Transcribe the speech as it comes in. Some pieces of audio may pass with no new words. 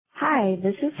Hi,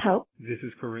 this is Hope. This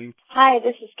is Kareem. Hi,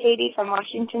 this is Katie from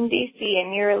Washington, D.C.,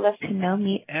 and you're listening to No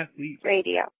Meat Athlete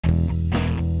Radio.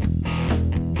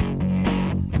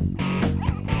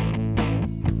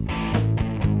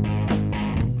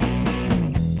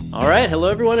 All right, hello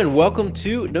everyone, and welcome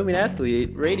to No Meat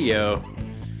Athlete Radio.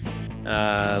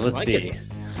 Let's see.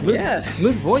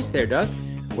 Smooth voice there, Doug.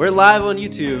 We're live on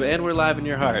YouTube, and we're live in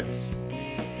your hearts.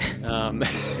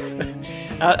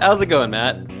 How's it going,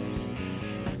 Matt?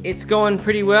 It's going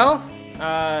pretty well.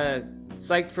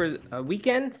 Psyched for a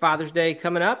weekend, Father's Day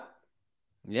coming up.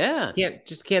 Yeah.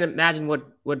 Can't imagine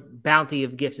what bounty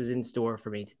of gifts is in store for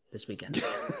me this weekend.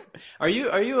 Are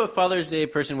you a Father's Day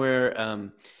person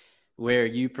where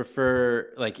you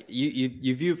prefer, like,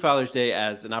 you view Father's Day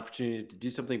as an opportunity to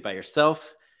do something by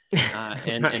yourself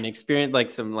and experience like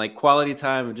some like quality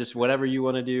time of just whatever you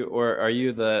want to do, or are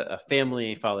you a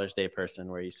family Father's Day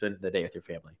person where you spend the day with your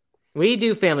family? We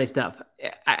do family stuff.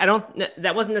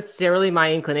 That wasn't necessarily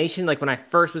my inclination. Like when I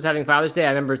first was having Father's Day,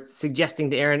 I remember suggesting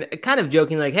to Erin, kind of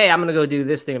joking, like, "Hey, I'm going to go do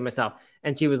this thing with myself."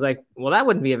 And she was like, "Well, that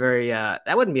wouldn't be a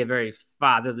very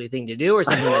fatherly thing to do," or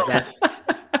something like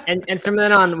that. And from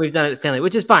then on, we've done it family,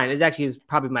 which is fine. It actually is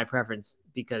probably my preference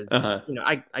because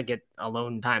I get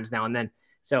alone times now and then,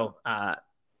 so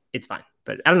it's fine.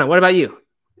 But I don't know. What about you?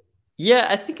 Yeah,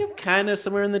 I think I'm kind of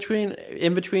somewhere in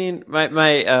between.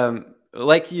 My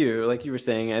like you were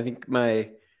saying, I think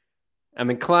I'm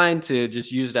inclined to just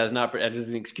use it as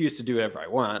an excuse to do whatever I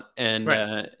want and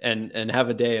have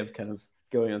a day of kind of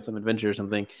going on some adventure or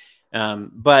something.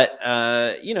 But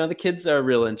the kids are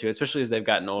real into it, especially as they've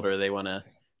gotten older. They want to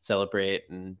celebrate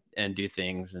and do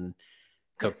things and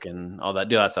cook and do all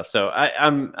that stuff. So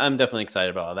I'm definitely excited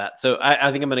about all that. So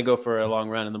I think I'm going to go for a long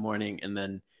run in the morning and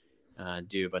then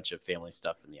do a bunch of family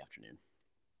stuff in the afternoon.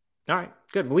 All right,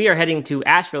 good. We are heading to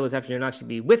Asheville this afternoon. I'll actually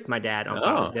be with my dad on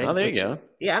Father's Day. Oh, there you go.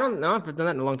 Yeah, I don't know. I've done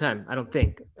that in a long time. I don't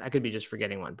think. I could be just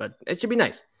forgetting one, but it should be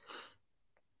nice.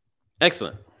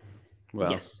 Excellent.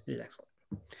 Well, yes, it is excellent.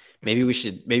 Maybe we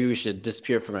should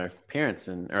disappear from our parents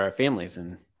or our families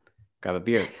and grab a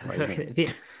beer.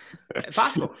 Yeah.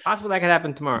 Possible that could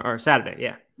happen tomorrow or Saturday.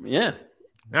 Yeah. Yeah.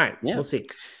 All right. Yeah. We'll see.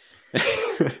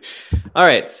 All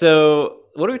right. So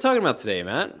what are we talking about today,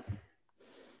 Matt?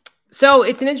 So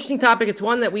it's an interesting topic. It's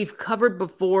one that we've covered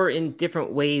before in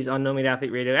different ways on No Meat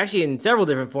Athlete Radio, actually in several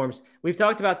different forms. We've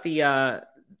talked about the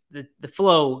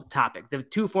flow topic, the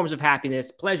two forms of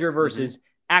happiness, pleasure versus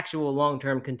actual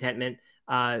long-term contentment.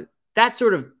 That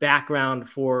sort of background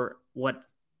for what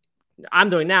I'm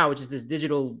doing now, which is this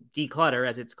digital declutter,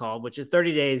 as it's called, which is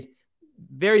 30 days,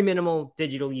 very minimal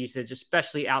digital usage,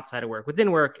 especially outside of work.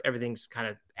 Within work, everything's kind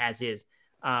of as is.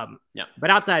 But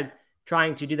outside,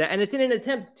 trying to do that. And it's in an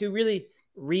attempt to really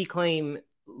reclaim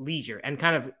leisure and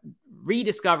kind of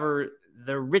rediscover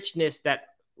the richness that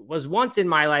was once in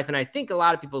my life. And I think a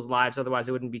lot of people's lives, otherwise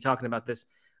I wouldn't be talking about this,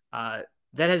 that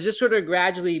has just sort of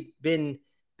gradually been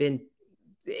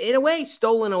in a way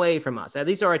stolen away from us. At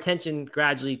least our attention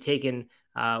gradually taken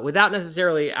without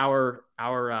necessarily our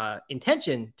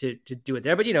intention to do it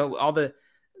there. But,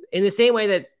 in the same way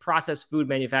that processed food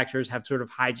manufacturers have sort of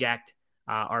hijacked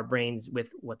our brains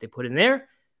with what they put in there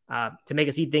to make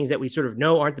us eat things that we sort of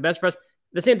know aren't the best for us.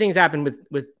 The same things happen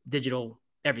with digital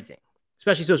everything,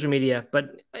 especially social media.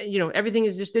 But everything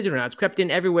is just digital now. It's crept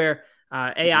in everywhere.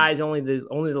 AI is only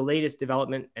the latest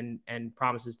development and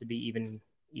promises to be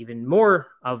even more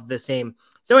of the same.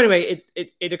 So anyway,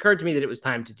 it occurred to me that it was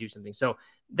time to do something. So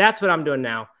that's what I'm doing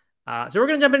now. So we're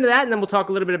going to jump into that, and then we'll talk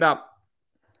a little bit about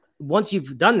once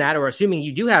you've done that, or assuming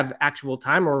you do have actual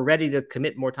time or ready to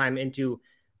commit more time into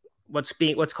what's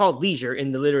called leisure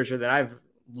in the literature that I've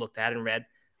looked at and read.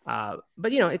 But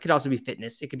it could also be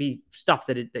fitness. It could be stuff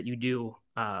that you do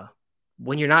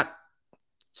when you're not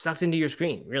sucked into your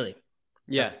screen, really.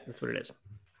 Yeah. That's what it is.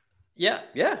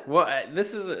 Yeah. Well,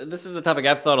 this is a topic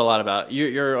I've thought a lot about.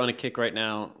 You're on a kick right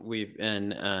now. We've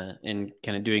been in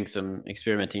kind of doing some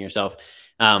experimenting yourself.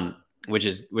 Which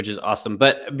is awesome.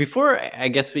 But before I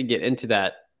guess we get into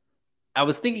that, I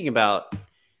was thinking about,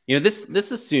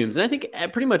 this assumes, and I think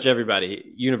pretty much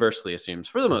everybody universally assumes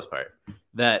for the most part,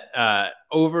 that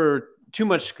over too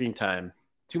much screen time,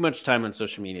 too much time on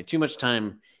social media, too much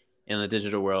time in the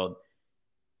digital world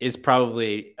is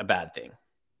probably a bad thing.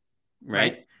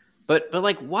 Right? But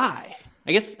like, why?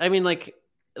 I guess, I mean, like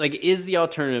is the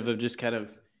alternative of just kind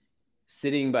of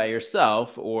sitting by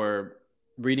yourself or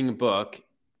reading a book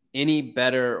any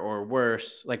better or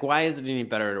worse? Like, why is it any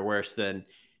better or worse than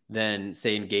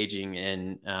say engaging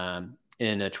in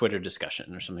a Twitter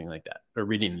discussion or something like that, or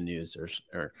reading the news,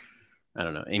 or I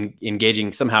don't know,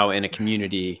 engaging somehow in a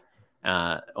community,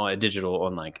 a digital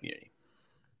online community?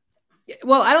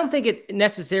 Well, I don't think it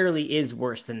necessarily is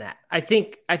worse than that. I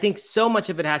think so much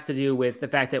of it has to do with the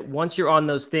fact that once you're on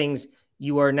those things,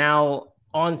 you are now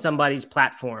on somebody's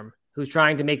platform who's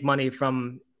trying to make money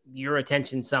from your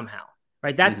attention somehow.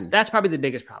 Right? That's probably the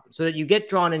biggest problem. So that you get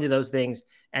drawn into those things,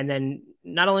 and then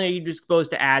not only are you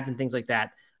exposed to ads and things like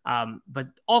that, but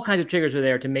all kinds of triggers are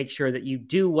there to make sure that you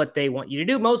do what they want you to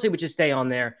do, mostly, which is stay on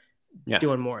there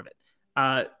doing more of it.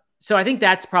 So I think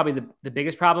that's probably the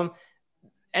biggest problem.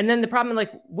 And then the problem,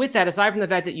 like with that, aside from the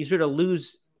fact that you sort of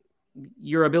lose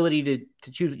your ability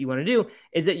to choose what you want to do,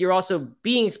 is that you're also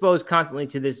being exposed constantly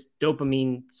to this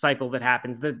dopamine cycle that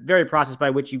happens, the very process by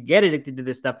which you get addicted to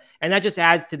this stuff. And that just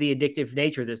adds to the addictive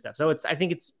nature of this stuff. So I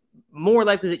think it's more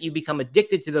likely that you become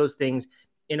addicted to those things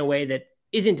in a way that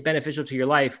isn't beneficial to your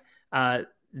life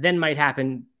than might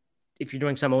happen if you're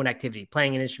doing some own activity,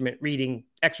 playing an instrument, reading,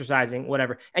 exercising,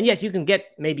 whatever. And yes, you can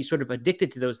get maybe sort of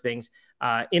addicted to those things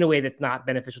in a way that's not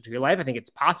beneficial to your life. I think it's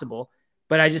possible,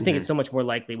 but I just think it's so much more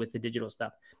likely with the digital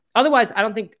stuff. Otherwise, I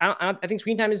think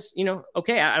screen time is,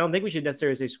 okay. I don't think we should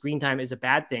necessarily say screen time is a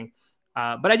bad thing.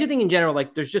 But I do think in general,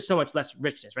 like there's just so much less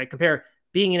richness, right? Compare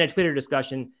being in a Twitter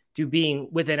discussion to being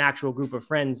with an actual group of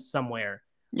friends somewhere.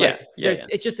 Yeah.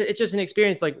 It's just an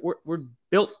experience. Like we're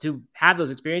built to have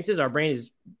those experiences. Our brain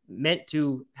is meant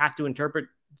to have to interpret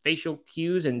facial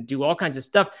cues and do all kinds of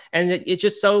stuff. And it's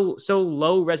just so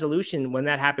low resolution when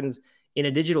that happens in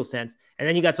a digital sense. And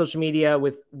then you got social media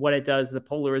with what it does, the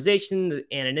polarization, the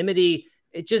anonymity.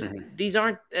 It just, these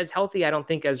aren't as healthy, I don't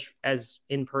think, as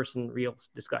in-person real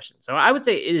discussion. So I would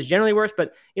say it is generally worse,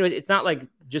 but it's not like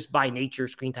just by nature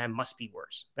screen time must be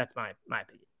worse. That's my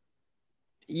opinion.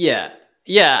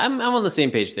 Yeah, I'm on the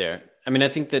same page there. I mean, I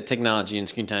think that technology and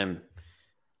screen time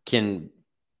can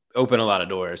open a lot of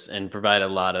doors and provide a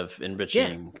lot of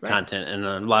enriching content and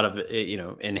a lot of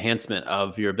enhancement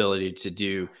of your ability to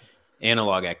do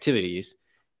analog activities.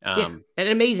 An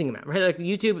amazing amount, right? Like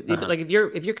YouTube, like if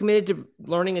you're committed to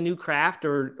learning a new craft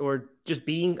or just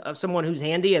being someone who's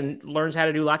handy and learns how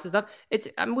to do lots of stuff,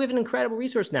 we have an incredible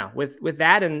resource now with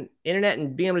that and internet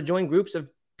and being able to join groups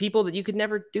of people that you could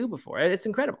never do before. It's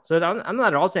incredible. So I'm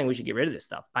not at all saying we should get rid of this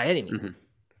stuff by any means.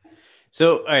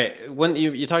 So, all right, when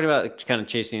you talked about kind of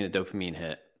chasing the dopamine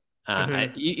hit,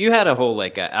 you had a whole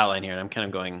like outline here, and I'm kind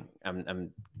of going,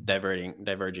 I'm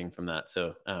diverging from that.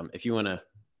 So, if you want to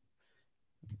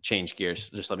change gears,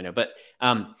 just let me know. But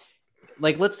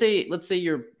like let's say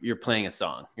you're playing a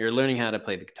song, you're learning how to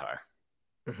play the guitar,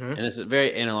 and it's a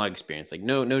very analog experience, like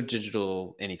no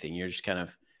digital anything. You're just kind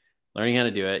of learning how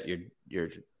to do it. You're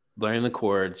learning the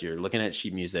chords, you're looking at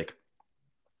sheet music,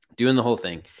 doing the whole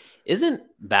thing. Isn't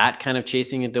that kind of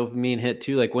chasing a dopamine hit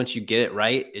too? Like once you get it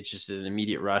right, it's just an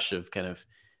immediate rush of kind of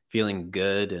feeling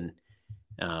good. And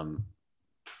I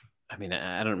mean,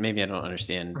 I don't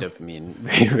understand dopamine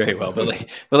very, very well, but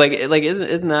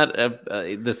isn't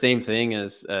that the same thing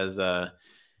as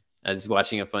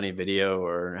watching a funny video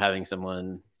or having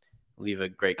someone leave a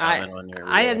great comment on your?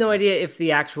 I have no idea if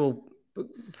the actual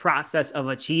process of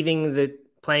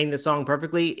playing the song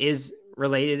perfectly is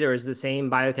related or is the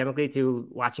same biochemically to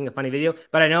watching a funny video,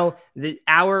 but I know the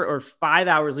hour or 5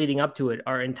 hours leading up to it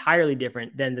are entirely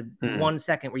different than the 1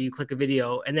 second where you click a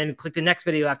video and then click the next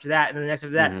video after that and then the next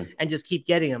after that and just keep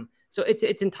getting them. So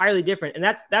it's entirely different, and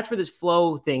that's where this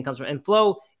flow thing comes from. And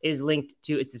flow is linked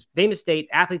to, it's this famous state.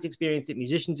 Athletes experience it,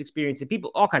 musicians experience it,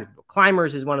 people, all kinds of people.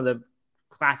 Climbers is one of the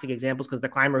classic examples, because the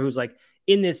climber who's like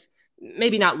in this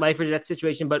maybe not life or death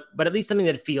situation, but at least something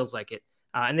that feels like it.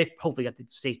 And they've hopefully got the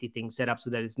safety things set up so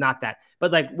that it's not that,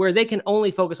 but like where they can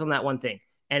only focus on that one thing,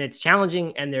 and it's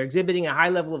challenging and they're exhibiting a high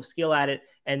level of skill at it.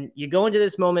 And you go into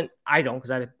this moment, I don't,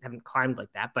 because I haven't climbed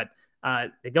like that, but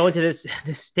they go into this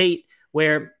state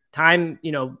where time,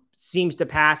 seems to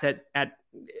pass at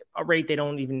a rate they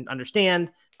don't even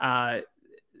understand. I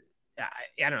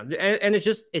don't know. And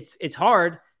it's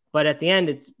hard, but at the end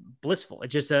it's blissful.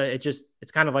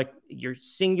 It's kind of like your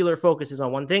singular focus is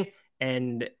on one thing.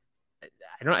 And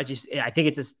I think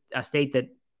it's a state that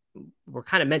we're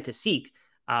kind of meant to seek.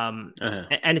 And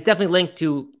it's definitely linked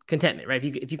to contentment, right?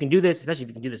 If you can do this, especially if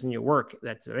you can do this in your work,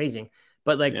 that's amazing.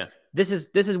 But this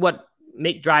is what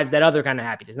drives that other kind of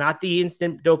happiness, not the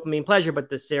instant dopamine pleasure, but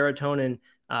the serotonin,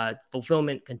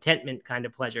 fulfillment, contentment kind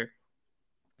of pleasure.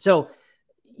 So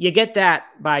you get that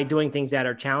by doing things that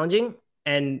are challenging.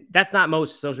 And that's not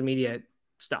most social media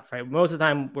stuff, right? Most of the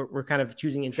time we're kind of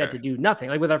choosing instead to do nothing.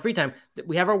 Like with our free time,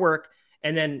 we have our work.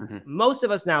 And then most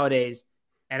of us nowadays,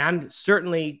 and I'm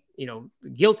certainly,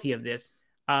 guilty of this,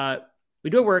 we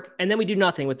do our work and then we do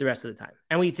nothing with the rest of the time.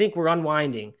 And we think we're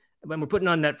unwinding when we're putting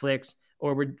on Netflix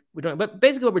or we're doing, but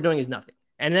basically what we're doing is nothing.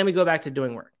 And then we go back to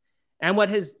doing work. And what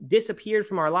has disappeared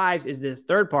from our lives is this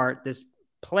third part, this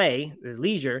play, the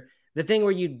leisure, the thing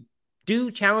where you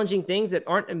do challenging things that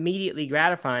aren't immediately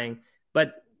gratifying,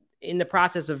 but in the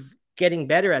process of getting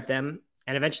better at them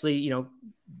and eventually,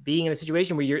 being in a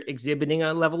situation where you're exhibiting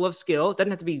a level of skill. It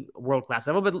doesn't have to be world-class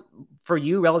level, but for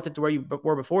you relative to where you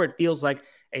were before, it feels like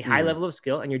a high level of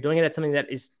skill, and you're doing it at something that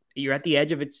you're at the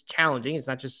edge of. It's challenging. It's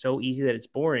not just so easy that it's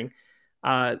boring.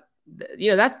 That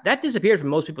disappeared from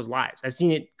most people's lives. I've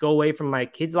seen it go away from my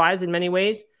kids' lives in many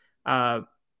ways.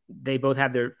 They both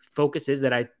have their focuses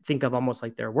that I think of almost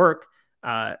like their work.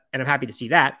 And I'm happy to see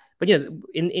that. But,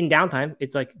 in downtime,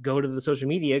 it's like, go to the social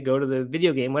media, go to the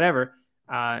video game, whatever.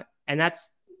 And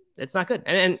it's not good.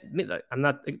 And I'm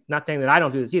not saying that I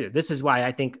don't do this either. This is why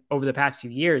I think over the past few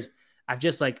years, I've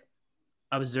just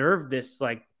observed this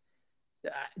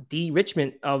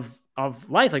de-richment of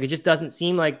life. Like, it just doesn't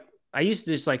seem like I used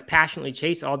to just passionately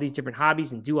chase all these different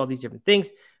hobbies and do all these different things,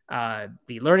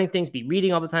 be learning things, be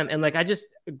reading all the time. And I just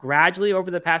gradually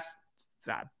over the past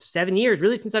 7 years,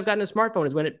 really since I've gotten a smartphone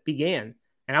is when it began.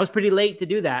 And I was pretty late to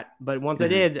do that. But once I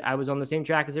did, I was on the same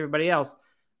track as everybody else.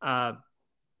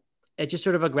 It's just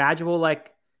sort of a gradual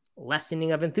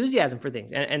lessening of enthusiasm for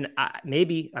things. And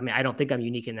I don't think I'm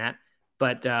unique in that,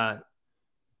 but I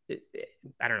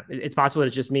don't know. It's possible that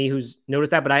it's just me who's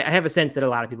noticed that, but I have a sense that a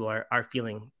lot of people are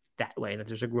feeling that way, that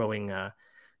there's a growing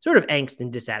sort of angst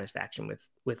and dissatisfaction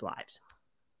with lives.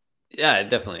 Yeah,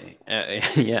 definitely.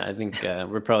 Yeah, I think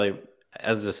we're probably,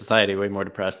 as a society, way more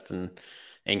depressed and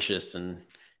anxious and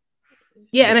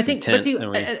and I think, but see,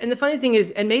 and the funny thing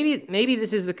is, and maybe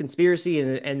this is a conspiracy,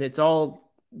 and it's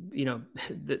all,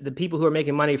 the people who are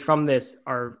making money from this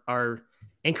are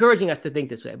encouraging us to think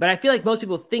this way. But I feel like most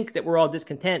people think that we're all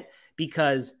discontent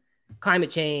because climate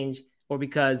change or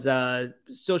because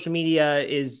social media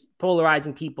is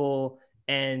polarizing people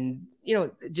and,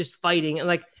 just fighting and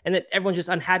that everyone's just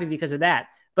unhappy because of that.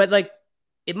 But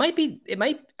it might,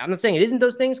 I'm not saying it isn't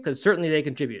those things, because certainly they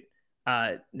contribute.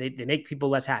 They make people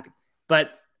less happy.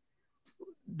 But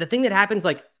the thing that happens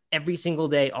every single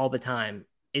day, all the time,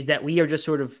 is that we are just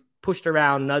sort of pushed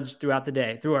around, nudged throughout the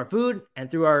day, through our food and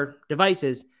through our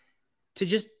devices, to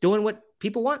just doing what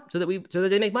people want so that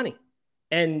they make money.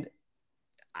 And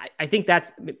I think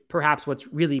that's perhaps what's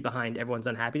really behind everyone's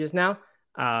unhappiness now.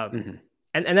 And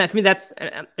that, for me, that's,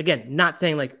 again, not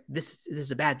saying this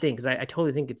is a bad thing, because I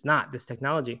totally think it's not, this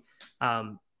technology.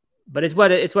 But it's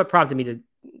what prompted me to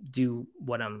do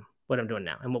what I'm doing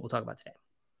now and what we'll talk about today.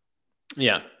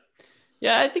 Yeah.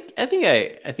 I think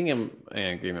I'm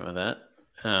in agreement with that.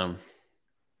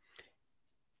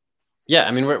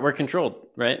 We're controlled,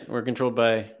 right? We're controlled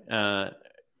by,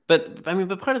 but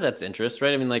part of that's interest,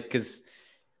 right? Because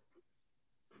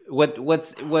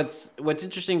what's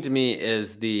interesting to me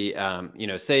is the,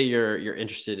 say you're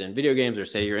interested in video games, or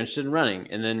say you're interested in running,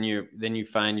 and then you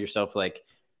find yourself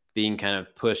being kind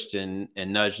of pushed and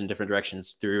nudged in different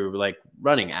directions through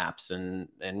running apps and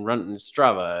run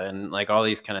Strava and all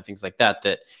these kind of things like that,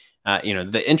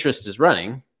 the interest is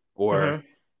running or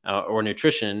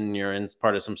nutrition. You're in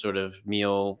part of some sort of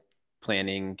meal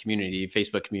planning community,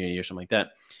 Facebook community or something like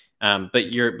that.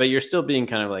 But you're still being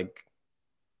kind of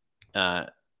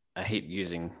I hate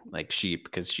using sheep,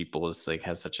 because sheeple is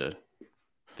has such a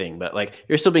thing, but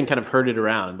you're still being kind of herded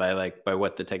around by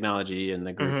what the technology and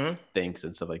the group thinks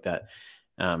and stuff like that.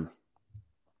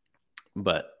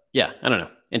 But yeah, I don't know.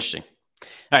 Interesting.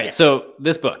 All right. Yeah. So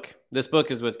this book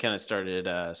is what kind of started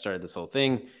this whole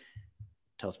thing.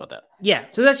 Tell us about that. Yeah.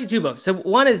 So there's actually two books. So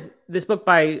one is this book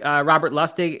by Robert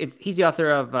Lustig. He's the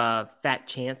author of Fat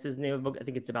Chance is the name of the book. I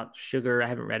think it's about sugar. I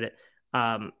haven't read it.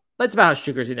 But it's about how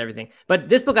sugar's and everything. But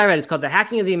this book I read is called The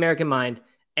Hacking of the American Mind.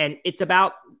 And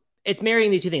it's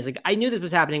marrying these two things. I knew this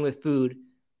was happening with food,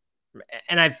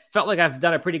 and I felt like I've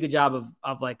done a pretty good job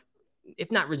of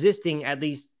if not resisting, at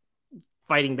least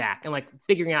fighting back and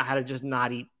figuring out how to just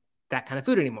not eat that kind of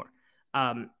food anymore.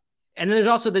 And then there's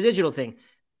also the digital thing.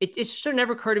 It just sort of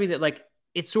never occurred to me that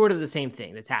it's sort of the same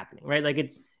thing that's happening, right?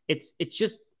 It's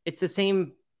the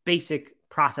same basic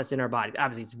process in our body.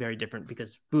 Obviously, it's very different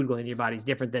because food going into your body is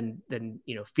different than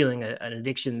feeling an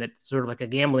addiction that's sort of like a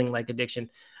gambling addiction.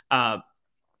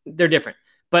 They're different,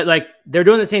 but they're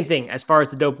doing the same thing as far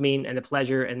as the dopamine and the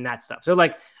pleasure and that stuff. So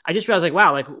I just realized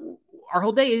wow, our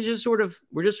whole day is just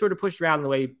we're just sort of pushed around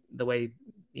the way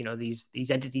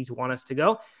these entities want us to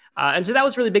go. And so that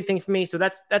was a really big thing for me. So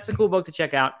that's a cool book to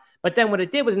check out. But then what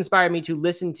it did was inspire me to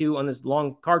listen to, on this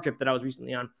long car trip that I was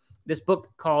recently on, this book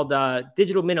called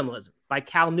Digital Minimalism by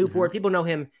Cal Newport. People know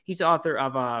him. He's the author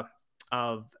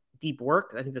of Deep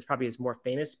Work. I think that's probably his more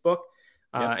famous book.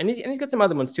 And he's got some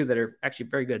other ones too that are actually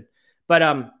very good. But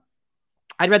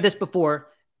I'd read this before,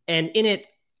 And in it,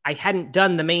 I hadn't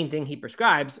done the main thing he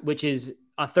prescribes, which is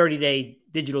a 30-day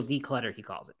digital declutter, he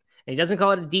calls it. And he doesn't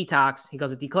call it a detox. He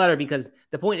calls it declutter because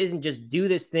the point isn't just do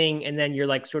this thing and then you're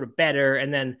like sort of better.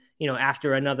 And then,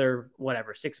 after another,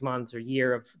 6 months or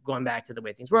year of going back to the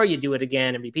way things were, you do it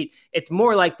again and repeat. It's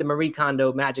more like the Marie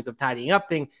Kondo magic of tidying up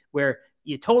thing where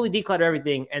you totally declutter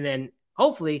everything. And then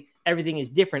hopefully everything is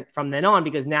different from then on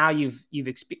because now you've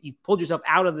pulled yourself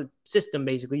out of the system.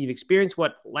 Basically, you've experienced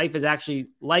what life is actually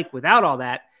like without all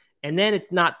that. And then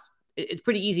it's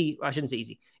pretty easy. I shouldn't say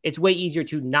easy. It's way easier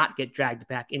to not get dragged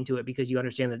back into it because you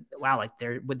understand that, wow, like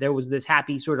there was this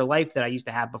happy sort of life that I used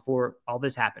to have before all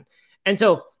this happened. And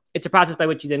so it's a process by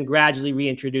which you then gradually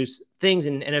reintroduce things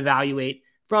and evaluate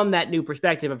from that new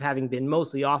perspective of having been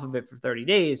mostly off of it for 30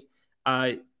 days.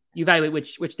 You evaluate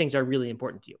which things are really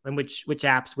important to you and which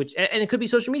apps, and it could be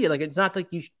social media. Like, it's not like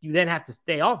you then have to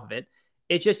stay off of it.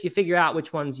 It's just you figure out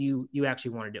which ones you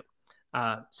actually want to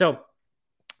do. So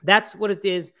that's what it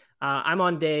is. I'm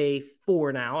on day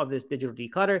 4 now of this digital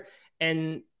declutter.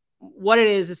 And what it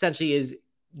is essentially is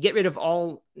get rid of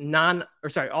all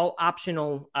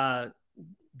optional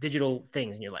digital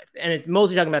things in your life. And it's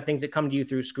mostly talking about things that come to you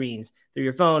through screens, through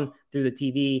your phone, through the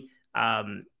TV,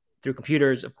 through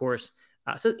computers, of course.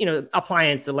 So,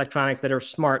 appliance, electronics that are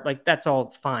smart, like that's all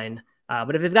fine.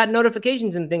 But if they've got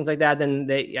notifications and things like that, then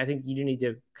I think you do need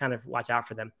to kind of watch out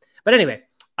for them. But anyway,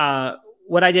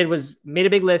 what I did was made a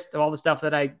big list of all the stuff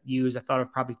that I use. I thought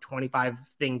of probably 25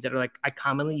 things that are like I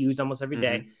commonly use almost every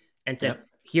day and said,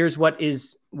 here's what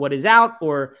is out,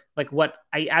 or like what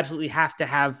I absolutely have to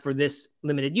have for this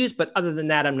limited use. But other than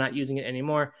that, I'm not using it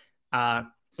anymore. And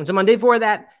so I'm on day 4 of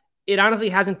that. It honestly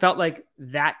hasn't felt like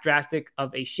that drastic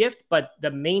of a shift, but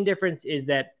the main difference is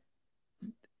that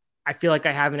I feel like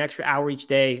I have an extra hour each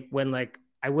day when like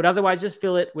I would otherwise just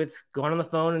fill it with going on the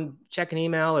phone and checking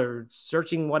email or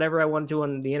searching whatever I want to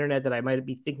on the internet that I might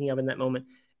be thinking of in that moment.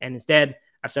 And instead,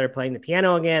 I've started playing the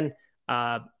piano again.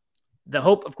 The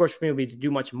hope, of course, for me would be to do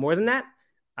much more than that.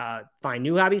 Find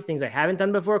new hobbies, things I haven't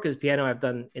done before, because piano I've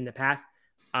done in the past.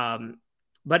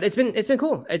 But it's been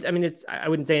cool. I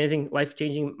wouldn't say anything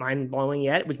life-changing, mind-blowing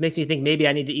yet, which makes me think maybe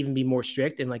I need to even be more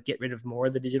strict and like get rid of more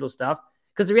of the digital stuff.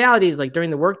 Because the reality is, like, during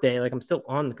the workday, like I'm still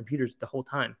on the computers the whole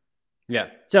time. Yeah.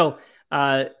 So,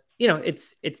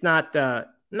 it's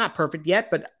not perfect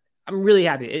yet, but I'm really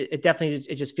happy. It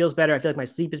definitely just feels better. I feel like my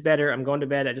sleep is better. I'm going to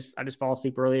bed. I just fall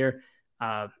asleep earlier,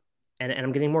 and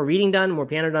I'm getting more reading done, more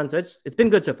piano done. So it's been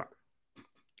good so far.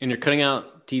 And you're cutting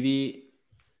out TV.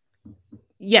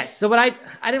 Yes. So, I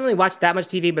didn't really watch that much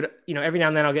TV, but every now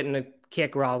and then I'll get in a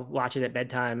kick where I'll watch it at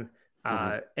bedtime,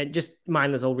 and just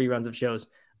mindless old reruns of shows.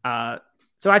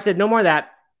 So I said no more of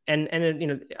that, and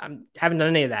I haven't done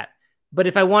any of that. But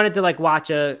if I wanted to like watch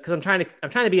because I'm trying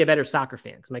to be a better soccer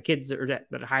fan because my kids are at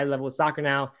a high level of soccer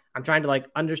now. I'm trying to like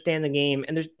understand the game,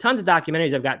 and there's tons of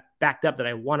documentaries I've got backed up that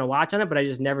I want to watch on it, but I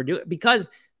just never do it because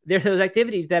there's those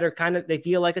activities that are they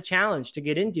feel like a challenge to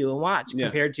get into and watch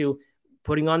compared to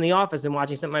putting on The Office and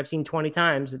watching something I've seen 20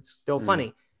 times. It's still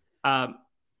funny.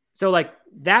 So like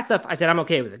that stuff, I said I'm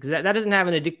okay with it because that doesn't have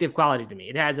an addictive quality to me.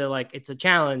 It has it's a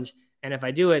challenge, and if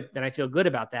I do it, then I feel good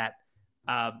about that.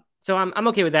 So I'm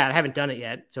okay with that. I haven't done it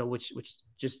yet, so which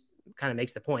just kind of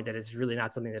makes the point that it's really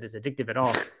not something that is addictive at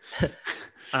all.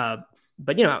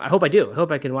 But I hope I do. I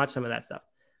hope I can watch some of that stuff.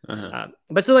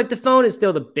 But so like the phone is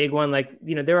still the big one. Like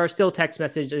there are still text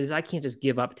messages. I can't just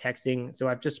give up texting, so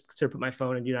I've just sort of put my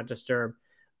phone in do not disturb,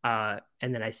 and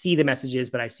then I see the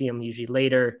messages, but I see them usually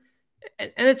later,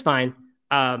 and it's fine.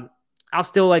 I'll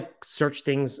still like search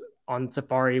things on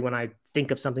Safari when I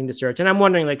think of something to search. And I'm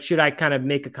wondering, like, should I kind of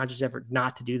make a conscious effort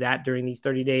not to do that during these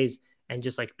 30 days and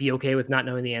just like be okay with not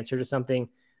knowing the answer to something?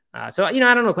 So, I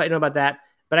don't quite know about that,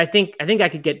 but I think I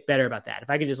could get better about that. If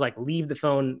I could just like leave the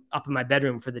phone up in my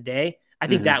bedroom for the day, I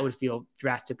think that would feel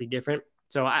drastically different.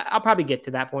 So I'll probably get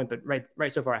to that point, but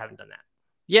right so far I haven't done that.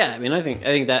 Yeah. I mean, I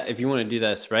think that if you want to do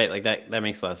this, right, like that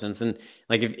makes a lot of sense. And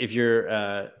like, if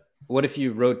you're, what if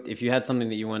you had something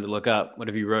that you wanted to look up, what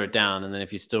if you wrote it down? And then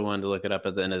if you still wanted to look it up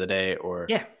at the end of the day or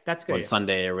that's good. On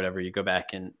Sunday or whatever, you go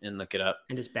back and look it up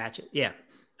and just batch it. Yeah.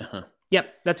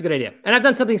 Yep. That's a good idea. And I've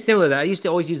done something similar to that. I used to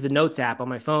always use the notes app on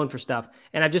my phone for stuff.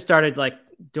 And I've just started like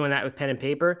doing that with pen and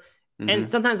paper.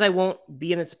 And sometimes I won't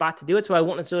be in a spot to do it. So I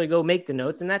won't necessarily go make the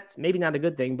notes, and that's maybe not a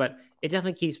good thing, but it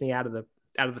definitely keeps me out of the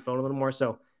phone a little more.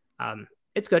 So,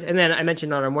 it's good. And then I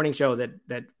mentioned on our morning show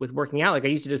that with working out, like I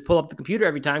used to just pull up the computer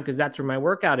every time because that's where my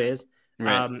workout is.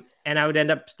 Right. And I would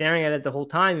end up staring at it the whole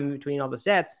time in between all the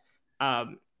sets. Now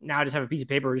I just have a piece of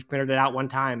paper, just printed it out one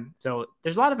time. So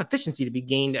there's a lot of efficiency to be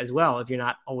gained as well if you're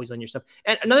not always on your stuff.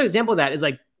 And another example of that is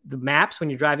like the maps when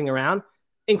you're driving around.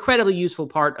 incredibly useful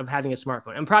part of having a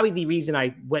smartphone, and probably the reason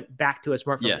I went back to a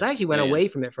smartphone, because I actually went away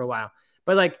from it for a while.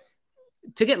 But like,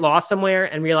 to get lost somewhere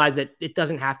and realize that it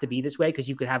doesn't have to be this way because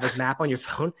you could have a map on your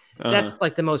phone, that's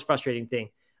like the most frustrating thing.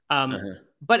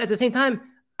 But at the same time,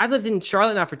 I've lived in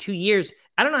Charlotte now for 2 years.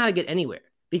 I don't know how to get anywhere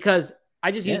because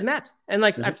I just use maps. And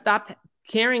like, I've stopped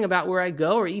caring about where I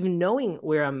go or even knowing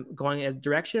where I'm going as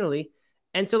directionally.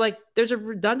 And so like, there's a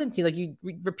redundancy. Like you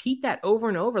repeat that over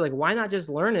and over. Like, why not just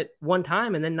learn it one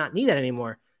time and then not need that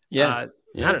anymore? I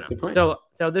don't know.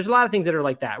 So there's a lot of things that are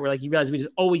like that, where like you realize we just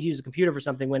always use a computer for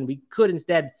something when we could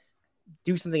instead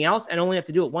do something else and only have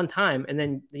to do it one time. And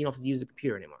then you don't have to use the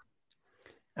computer anymore.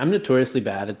 I'm notoriously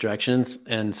bad at directions.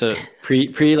 And so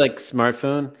pre like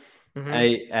smartphone,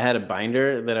 I had a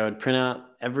binder that I would print out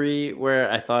everywhere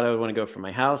I thought I would want to go from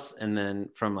my house and then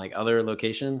from like other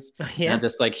locations. I had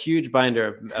this like huge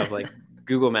binder of like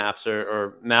Google Maps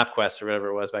or MapQuest or whatever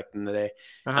it was back in the day,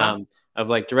 of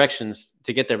like directions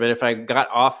to get there. But if I got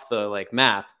off the like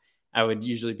map, I would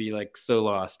usually be like so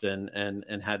lost and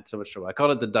had so much trouble. I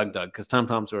called it the Dug because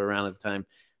TomToms were around at the time,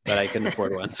 but I couldn't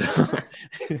afford one. So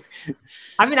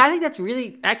I mean, I think that's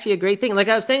really actually a great thing. Like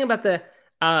I was saying about the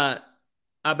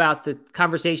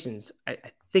conversations. I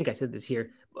think I said this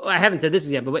here. I haven't said this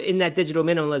yet, but in that digital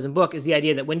minimalism book is the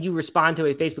idea that when you respond to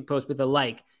a Facebook post with a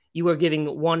like, you are giving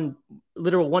one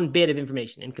bit of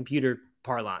information in computer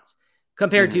parlance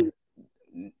compared to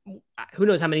who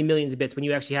knows how many millions of bits when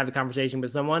you actually have a conversation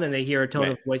with someone and they hear a tone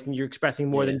of voice and you're expressing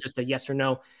more than just a yes or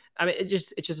no. I mean, it's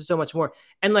just so much more.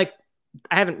 And like,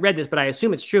 I haven't read this, but I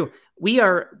assume it's true.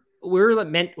 We're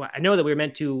meant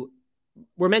to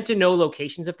know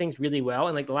locations of things really well.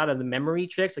 And like a lot of the memory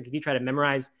tricks, like if you try to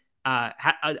memorize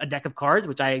a deck of cards,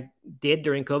 which I did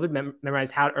during COVID,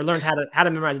 learned how to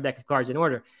memorize a deck of cards in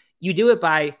order. You do it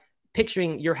by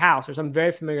picturing your house or some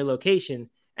very familiar location,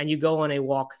 and you go on a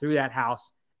walk through that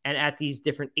house. And at these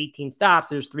different 18 stops,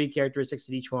 there's 3 characteristics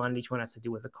at each one, and each one has to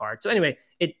do with a card. So anyway,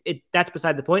 that's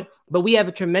beside the point. But we have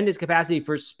a tremendous capacity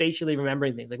for spatially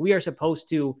remembering things. Like we are supposed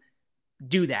to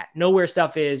do that, know where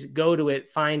stuff is, go to it,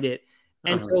 find it.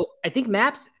 And so I think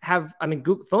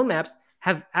Google phone maps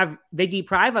they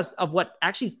deprive us of what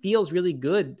actually feels really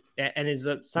good and is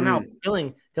somehow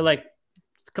fulfilling to like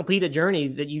complete a journey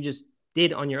that you just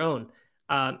did on your own.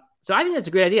 So I think that's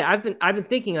a great idea. I've been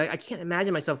thinking, like, I can't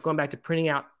imagine myself going back to printing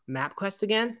out MapQuest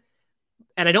again.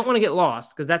 And I don't want to get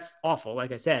lost because that's awful,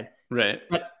 like I said. Right.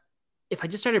 But if I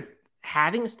just started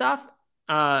having stuff,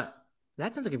 that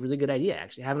sounds like a really good idea,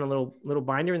 actually. Having a little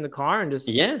binder in the car and just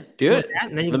do it.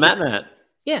 And then you mat.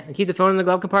 Yeah, and keep the phone in the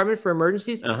glove compartment for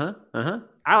emergencies. I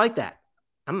like that.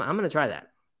 I'm going to try that.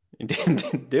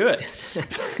 Do it.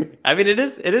 I mean, it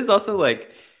is also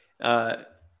like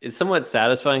it's somewhat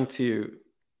satisfying to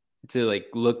like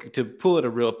look to pull it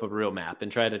up a real map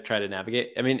and try to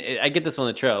navigate. I mean, I get this on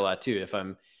the trail a lot too. If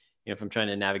I'm trying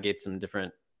to navigate some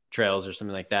different trails or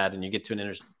something like that, and you get to an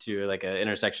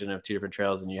intersection of 2 different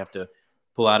trails, and you have to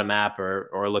pull out a map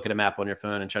or look at a map on your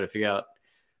phone and try to figure out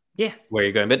where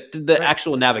you're going. But the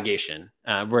actual navigation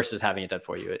versus having it done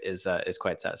for you is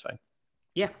quite satisfying.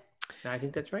 Yeah, I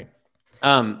think that's right.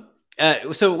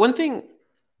 So one thing,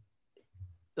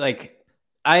 like,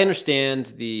 I understand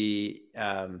the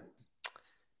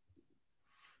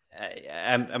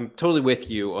I'm totally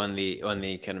with you on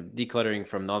the kind of decluttering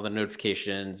from all the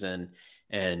notifications and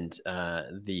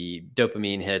the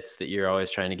dopamine hits that you're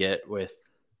always trying to get with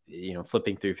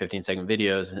flipping through 15-second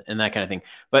videos and that kind of thing.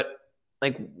 But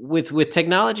like with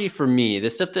technology, for me,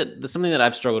 that's something that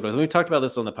I've struggled with. We talked about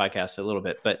this on the podcast a little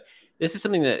bit, but this is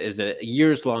something that is a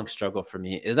years long struggle for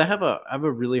me. Is I have a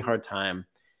really hard time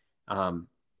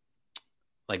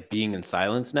like being in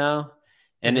silence now.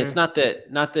 And it's not that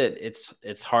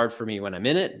it's hard for me when I'm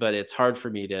in it, but it's hard for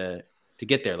me to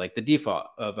get there. Like the default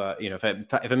of if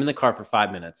I'm in the car for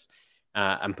 5 minutes,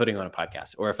 I'm putting on a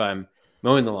podcast, or if I'm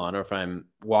mowing the lawn, or if I'm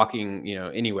walking,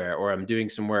 anywhere, or I'm doing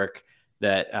some work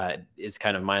that is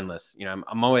kind of mindless.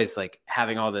 I'm always like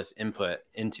having all this input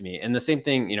into me. And the same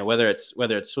thing, whether it's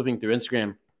flipping through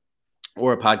Instagram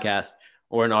or a podcast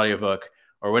or an audiobook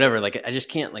or whatever, like I just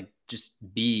can't like just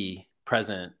be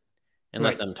present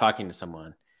unless I'm talking to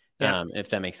someone, if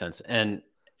that makes sense. And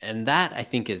that I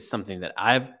think is something that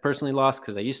I've personally lost,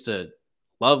 because I used to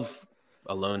love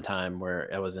alone time where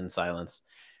I was in silence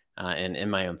and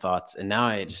in my own thoughts. And now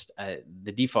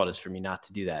the default is for me not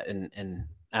to do that. And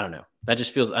I don't know, that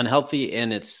just feels unhealthy,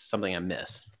 and it's something I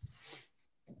miss.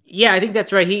 Yeah, I think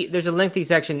that's right. There's a lengthy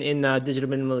section in Digital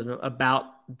Minimalism about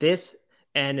this,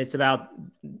 and it's about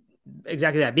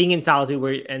exactly that, being in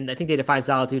solitude, and I think they define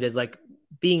solitude as like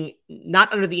being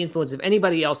not under the influence of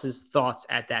anybody else's thoughts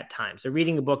at that time. So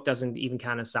reading a book doesn't even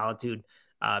count as solitude.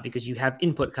 because you have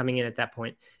input coming in at that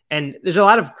point. And there's a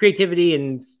lot of creativity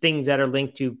and things that are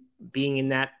linked to being in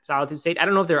that solitude state. I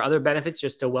don't know if there are other benefits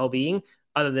just to well-being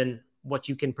other than what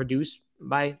you can produce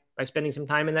by spending some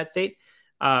time in that state.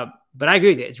 But I agree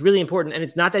with you. It's really important. And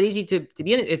it's not that easy to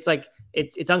be in it. It's like,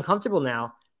 it's uncomfortable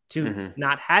now to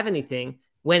not have anything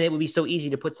when it would be so easy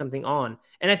to put something on.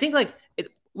 And I think like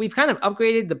we've kind of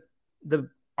upgraded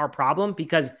our problem,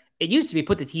 because it used to be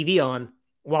put the TV on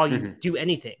while you do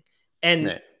anything.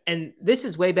 And this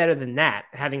is way better than that,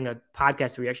 having a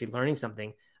podcast where you're actually learning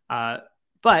something.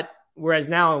 But whereas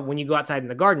now when you go outside in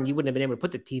the garden, you wouldn't have been able to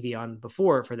put the TV on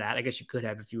before for that. I guess you could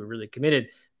have if you were really committed,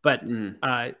 but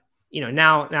now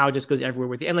it just goes everywhere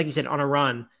with you. And like you said, on a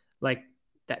run, like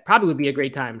that probably would be a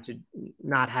great time to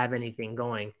not have anything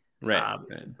going. Right.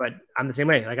 But I'm the same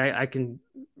way. Like I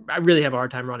really have a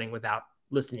hard time running without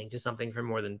listening to something for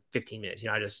more than 15 minutes.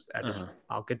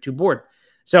 I'll get too bored.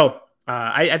 So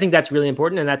I think that's really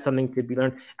important, and that's something to be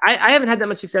learned. I haven't had that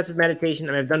much success with meditation.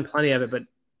 I mean, I've done plenty of it, but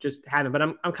just haven't. But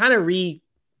I'm kind of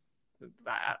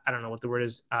I don't know what the word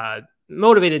is,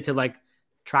 motivated to like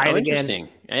try it again. Interesting.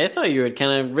 I thought you had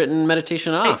kind of written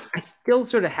meditation off. I still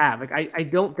sort of have. Like I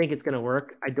don't think it's going to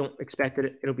work. I don't expect that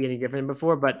it'll be any different than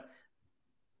before, but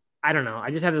I don't know. I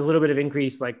just have this little bit of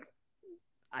increase. Like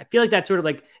I feel like that's sort of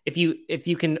like if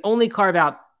you can only carve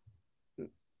out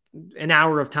an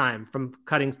hour of time from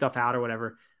cutting stuff out or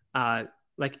whatever,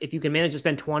 like if you can manage to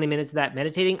spend 20 minutes of that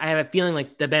meditating, I have a feeling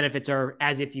like the benefits are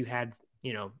as if you had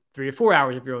 3 or 4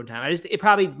 hours of your own time. It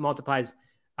probably multiplies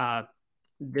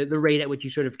the rate at which you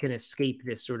sort of can escape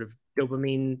this sort of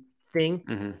dopamine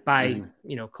thing by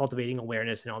cultivating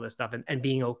awareness and all this stuff, and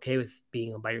being okay with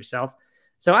being by yourself.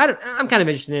 So I'm kind of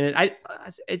interested in it.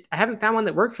 I haven't found one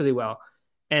that works really well,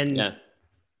 and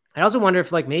I also wonder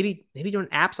if like maybe doing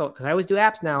apps, because I always do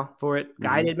apps now for it,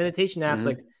 guided meditation apps.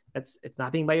 Like it's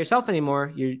not being by yourself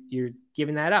anymore. You're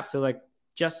giving that up. So like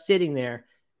just sitting there,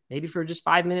 maybe for just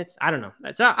 5 minutes. I don't know.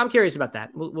 So I'm curious about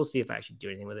that. We'll see if I actually do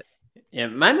anything with it. Yeah,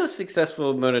 my most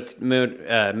successful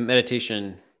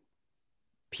meditation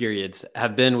periods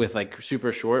have been with like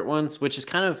super short ones, which is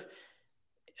kind of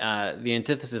the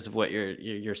antithesis of what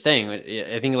you're saying.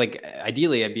 I think like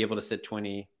ideally I'd be able to sit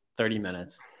 20, 30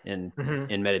 minutes in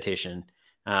meditation.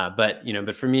 But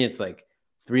for me, it's like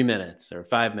 3 minutes or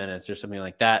 5 minutes or something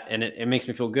like that. And it makes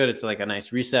me feel good. It's like a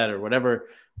nice reset or whatever,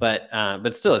 but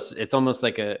still it's almost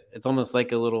like a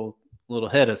little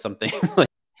hit of something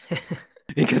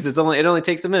because it only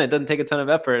takes a minute. It doesn't take a ton of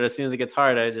effort. As soon as it gets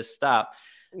hard, I just stop.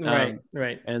 Right.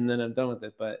 And then I'm done with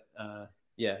it. But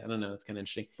yeah, I don't know. It's kind of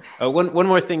interesting. One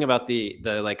more thing about the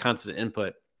like constant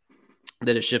input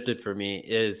that has shifted for me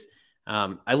is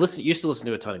I used to listen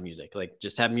to a ton of music, like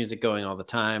just have music going all the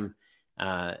time.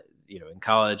 In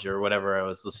college or whatever, I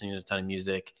was listening to a ton of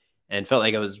music and felt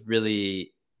like I was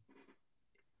really,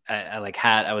 I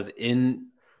was in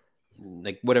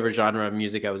like whatever genre of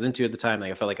music I was into at the time.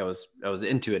 Like I felt like I was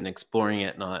into it and exploring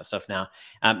it and all that stuff. Now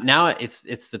it's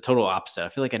the total opposite. I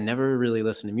feel like I never really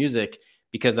listen to music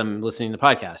because I'm listening to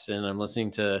podcasts and I'm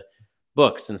listening to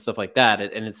books and stuff like that.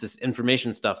 And it's this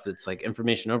information stuff that's like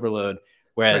information overload.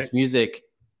 Whereas music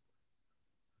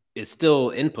is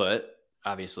still input,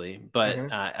 obviously, but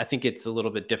I think it's a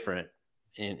little bit different,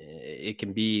 and it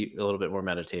can be a little bit more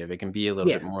meditative. It can be a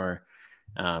little bit more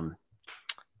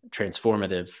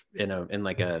transformative in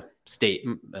like a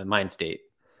mind state,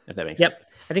 if that makes sense.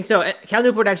 I think so. Cal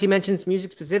Newport actually mentions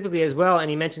music specifically as well, and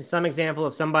he mentioned some example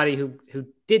of somebody who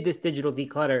did this digital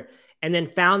declutter and then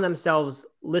found themselves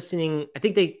listening. I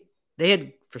think they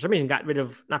had for some reason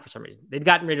they'd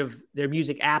gotten rid of their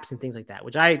music apps and things like that,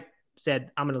 which I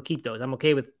said, I'm going to keep those. I'm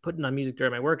okay with putting on music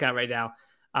during my workot right now.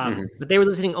 But they were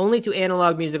listening only to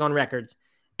analog music on records.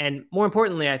 And more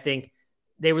importantly, I think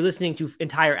they were listening to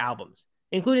entire albums,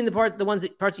 including the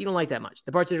parts you don't like that much,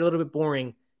 the parts that are a little bit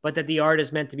boring, but that the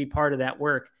artist meant to be part of that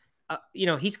work. He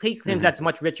claims that's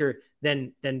much richer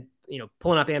than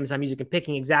pulling up Amazon Music and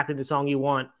picking exactly the song you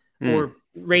want, or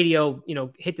radio,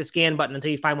 hit the scan button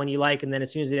until you find one you like. And then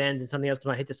as soon as it ends and something else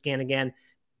comes out, hit the scan again.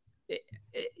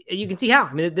 You can see how,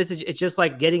 it's just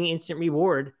like getting instant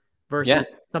reward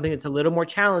versus something that's a little more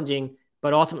challenging,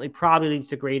 but ultimately probably leads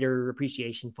to greater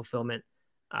appreciation, fulfillment.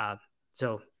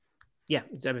 So yeah,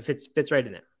 it fits right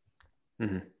in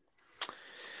there.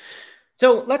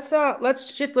 So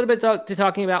let's shift a little bit to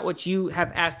talking about what you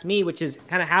have asked me, which is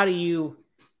kind of how do you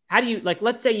like,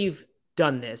 let's say you've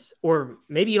done this, or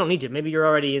maybe you don't need to, maybe you're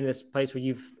already in this place where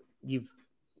you've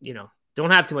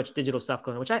don't have too much digital stuff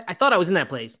going on, which I thought I was in that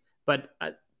place, but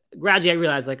gradually I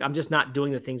realized like I'm just not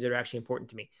doing the things that are actually important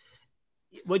to me.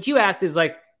 What you asked is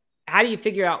like, how do you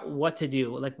figure out what to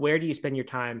do? Like, where do you spend your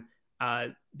time?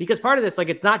 Because part of this, like,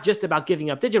 it's not just about giving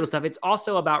up digital stuff. It's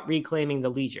also about reclaiming the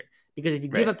leisure. Because if you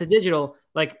give up the digital,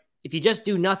 like if you just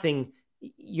do nothing,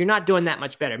 you're not doing that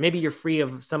much better. Maybe you're free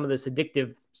of some of this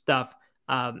addictive stuff.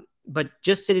 But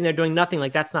just sitting there doing nothing,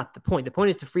 like that's not the point. The point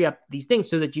is to free up these things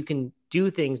so that you can do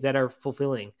things that are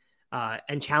fulfilling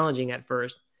and challenging at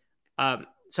first.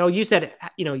 So you said,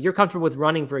 you're comfortable with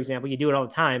running, for example, you do it all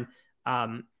the time.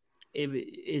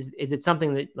 Is it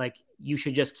something that like you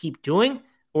should just keep doing,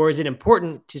 or is it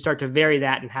important to start to vary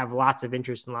that and have lots of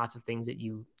interest in lots of things that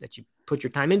you put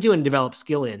your time into and develop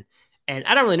skill in? And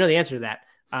I don't really know the answer to that.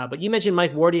 But you mentioned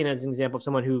Mike Wardian as an example of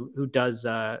someone who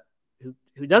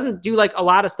doesn't do like a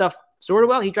lot of stuff sort of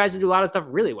well. He tries to do a lot of stuff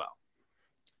really well.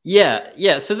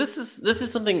 Yeah. So this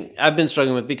is something I've been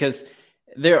struggling with, because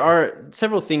there are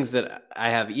several things that I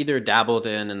have either dabbled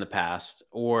in the past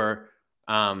or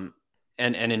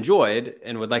and enjoyed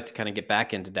and would like to kind of get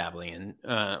back into dabbling in,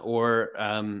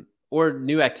 or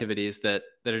new activities that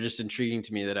are just intriguing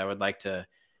to me that I would like to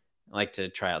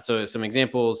try out. So some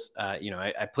examples,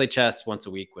 I play chess once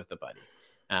a week with a buddy.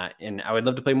 And I would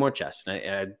love to play more chess.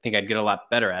 And I think I'd get a lot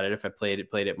better at it if I played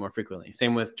it more frequently.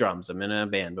 Same with drums. I'm in a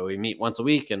band, but we meet once a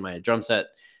week, and my drum set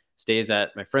stays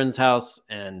at my friend's house,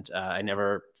 and I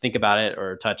never think about it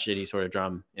or touch any sort of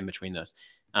drum in between those.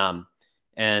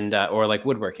 Or like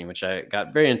woodworking, which I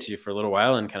got very into for a little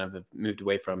while and kind of have moved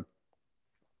away from.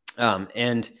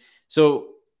 And so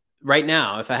right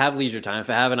now, if I have leisure time, if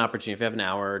I have an opportunity, if I have an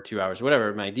hour or 2 hours,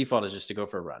 whatever, my default is just to go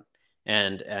for a run.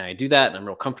 And I do that, and I'm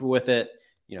real comfortable with it.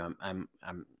 I'm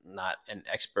not an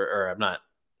expert, or I'm not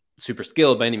super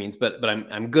skilled by any means, but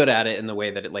I'm good at it in the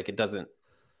way that it doesn't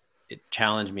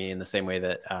challenge me in the same way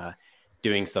that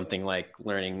doing something like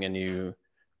learning a new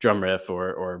drum riff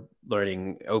or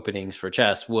learning openings for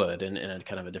chess would, in a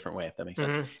kind of a different way, if that makes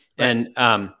sense. Right.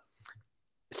 And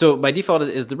so my default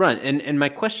is the run. And my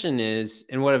question is,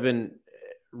 and what I've been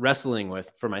wrestling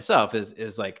with for myself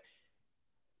is like,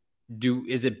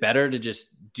 is it better to just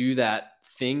do that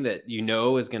thing that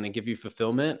is going to give you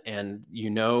fulfillment and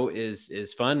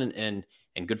is fun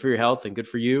and good for your health and good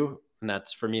for you, and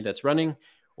that's, for me, that's running?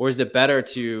 Or is it better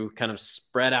to kind of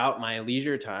spread out my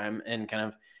leisure time and kind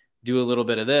of do a little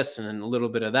bit of this and then a little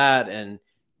bit of that, and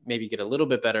maybe get a little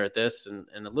bit better at this and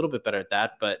a little bit better at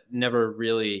that, but never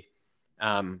really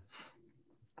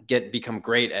become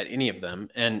great at any of them?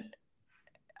 And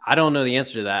I don't know the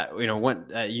answer to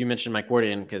that. You mentioned Mike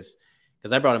Wardian because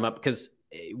I brought him up, because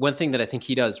one thing that I think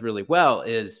he does really well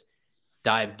is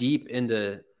dive deep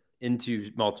into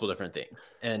multiple different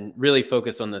things and really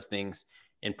focus on those things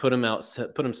and put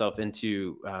himself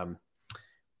into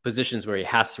positions where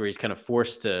he's kind of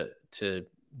forced to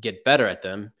get better at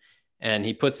them. And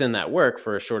he puts in that work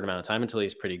for a short amount of time until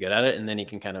he's pretty good at it. And then he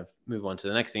can kind of move on to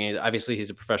the next thing. Obviously he's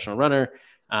a professional runner,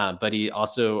 but he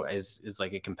also is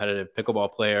like a competitive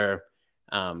pickleball player,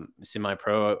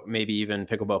 semi-pro, maybe even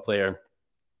pickleball player.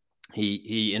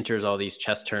 He enters all these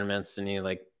chess tournaments, and he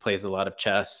like plays a lot of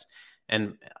chess.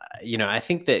 And, I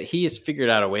think that he has figured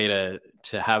out a way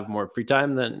to have more free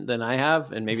time than I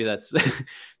have. And maybe that's,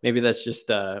 just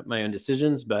my own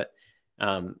decisions, but,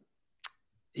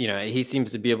 he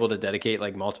seems to be able to dedicate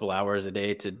like multiple hours a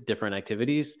day to different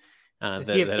activities. Does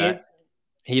he have kids?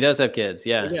 He does have kids.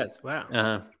 Yeah. He does.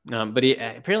 Wow. But he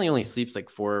apparently only sleeps like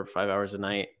 4 or 5 hours a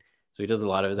night. So he does a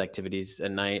lot of his activities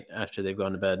at night after they've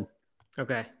gone to bed.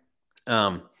 Okay.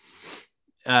 But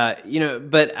I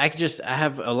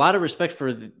have a lot of respect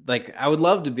for, like, I would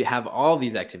love to have all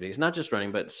these activities, not just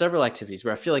running, but several activities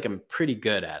where I feel like I'm pretty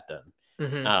good at them.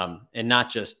 Mm-hmm. And not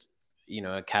just,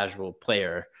 a casual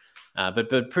player,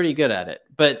 but pretty good at it.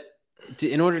 But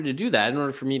in order to do that, in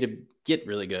order for me to get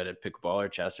really good at pickleball or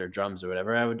chess or drums or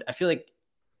whatever, I feel like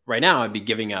right now I'd be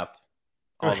giving up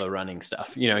all the running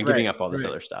stuff, and giving up all this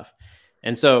other stuff.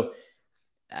 And so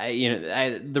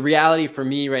the reality for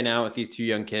me right now with these two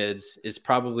young kids is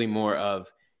probably more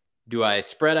of, do I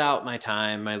spread out my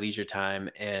time, my leisure time,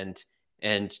 and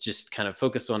just kind of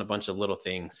focus on a bunch of little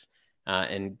things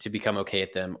and to become okay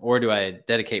at them? Or do I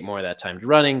dedicate more of that time to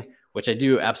running, which I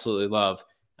do absolutely love,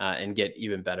 and get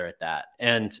even better at that?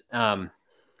 And,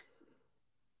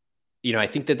 I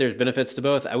think that there's benefits to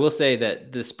both. I will say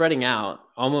that the spreading out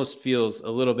almost feels a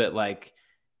little bit like,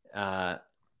 a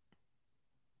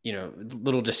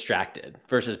little distracted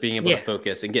versus being able to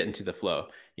focus and get into the flow,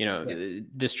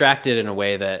 distracted in a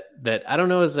way that I don't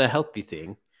know is a healthy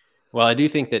thing. Well, I do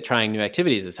think that trying new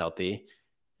activities is healthy.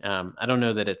 I don't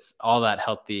know that it's all that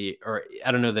healthy, or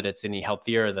I don't know that it's any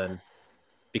healthier than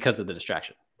because of the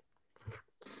distraction.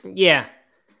 Yeah.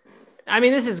 I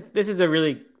mean, this is a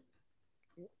really,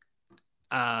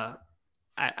 I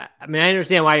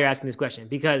understand why you're asking this question,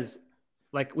 because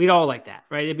like we'd all like that,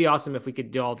 right? It'd be awesome if we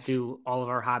could all do all of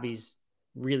our hobbies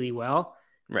really well,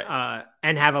 Right.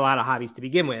 And have a lot of hobbies to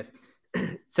begin with.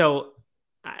 So,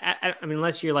 I mean,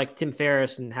 unless you're like Tim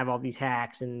Ferriss and have all these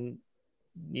hacks and,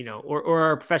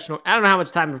 or a professional, I don't know how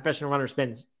much time a professional runner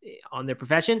spends on their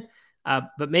profession.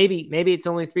 But maybe it's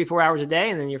only 3-4 hours a day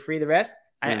and then you're free the rest.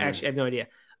 I actually have no idea.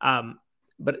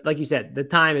 But like you said, the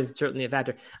time is certainly a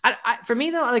factor. For me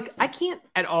though, like I can't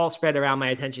at all spread around my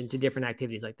attention to different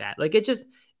activities like that. Like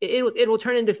it will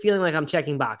turn into feeling like I'm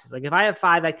checking boxes. Like if I have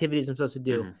 5 activities I'm supposed to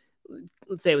do,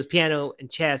 let's say it was piano and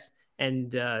chess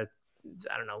and I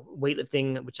don't know,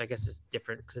 weightlifting, which I guess is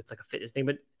different because it's like a fitness thing.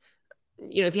 But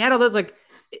if you had all those, like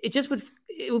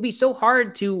it would be so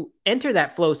hard to enter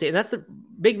that flow state. And that's the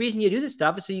big reason you do this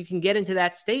stuff is so you can get into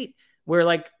that state where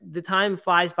like the time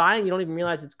flies by and you don't even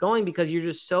realize it's going because you're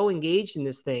just so engaged in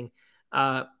this thing.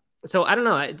 So I don't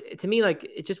know. To me, like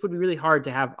it just would be really hard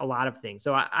to have a lot of things.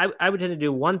 So I would tend to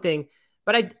do one thing,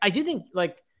 but I do think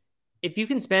like if you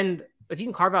can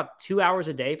carve out 2 hours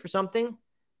a day for something,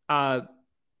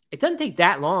 it doesn't take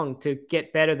that long to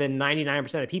get better than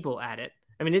 99% of people at it.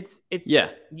 I mean, it's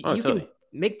yeah. Oh, you totally. can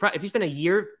if you spend a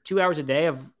year, 2 hours a day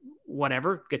of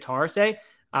whatever guitar, say,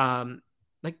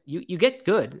 like you get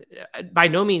good. By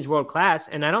no means world class,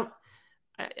 and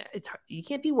you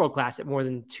can't be world class at more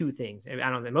than 2 things. I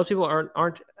don't think most people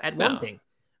aren't at one thing,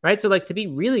 right? So like to be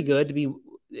really good,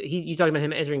 you talking about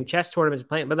him entering chess tournaments and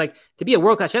playing, but like to be a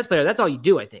world class chess player, that's all you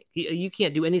do. I think you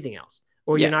can't do anything else,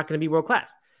 or you're not going to be world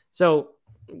class. So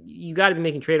you got to be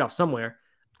making trade offs somewhere.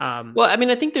 Well, I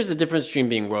mean, I think there's a difference between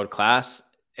being world class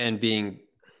and being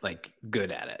like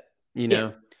good at it.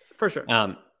 Yeah, for sure.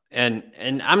 And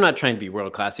I'm not trying to be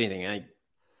world class or anything.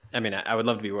 I mean, I would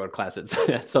love to be world class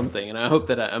at something, and I hope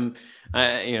that I'm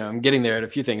getting there at a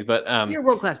few things. But you're a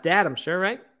world class dad, I'm sure,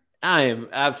 right? I am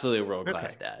absolutely a world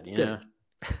class dad. You know,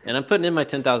 and I'm putting in my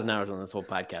 10,000 hours on this whole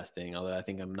podcast thing. Although I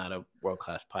think I'm not a world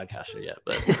class podcaster yet.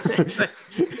 But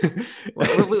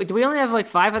do we only have like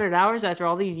 500 hours after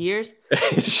all these years?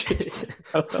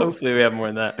 Hopefully, we have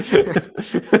more than that.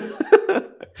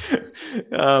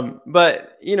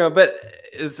 But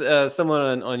as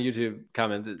someone on YouTube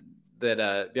commented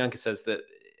that Bianca says that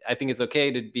I think it's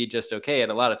okay to be just okay at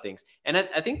a lot of things, and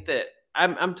I think that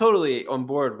I'm totally on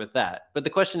board with that. But the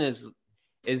question is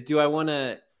do I want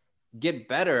to get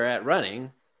better at running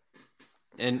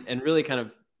and really kind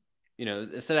of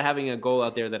instead of having a goal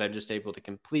out there that I'm just able to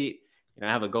complete, I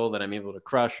have a goal that I'm able to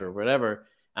crush or whatever.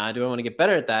 Do I want to get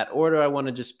better at that, or do I want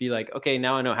to just be like, okay,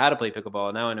 now I know how to play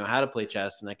pickleball, now I know how to play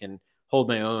chess, and I can hold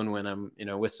my own when I'm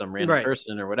with some random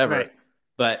person or whatever. Right.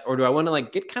 But or do I want to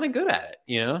like get kind of good at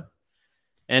it,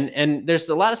 and there's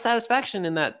a lot of satisfaction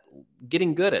in that,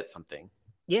 getting good at something.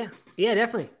 Yeah,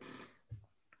 definitely.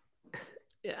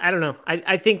 I don't know.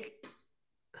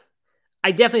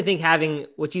 I definitely think having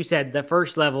what you said, the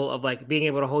first level of like being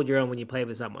able to hold your own when you play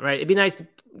with someone, right? It'd be nice to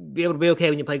be able to be okay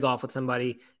when you play golf with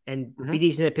somebody and be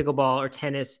decent at pickleball or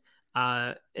tennis,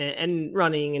 and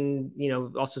running,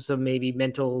 and also some maybe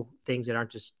mental things that aren't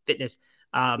just fitness.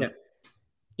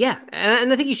 Yeah,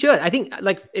 and I think you should. I think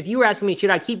like if you were asking me,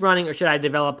 should I keep running or should I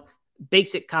develop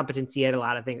basic competency at a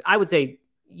lot of things? I would say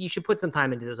you should put some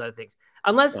time into those other things,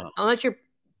 unless you're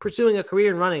pursuing a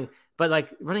career in running. But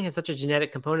like running has such a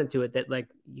genetic component to it that like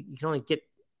you can only get.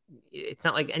 It's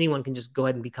not like anyone can just go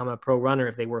ahead and become a pro runner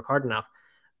if they work hard enough.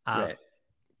 Right.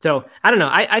 So I don't know.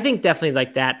 I think definitely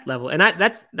like that level, and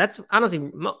that's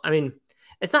honestly, I mean,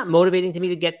 it's not motivating to me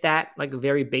to get that like a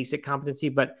very basic competency,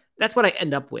 but that's what I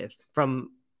end up with from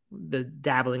the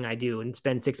dabbling I do and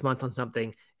spend 6 months on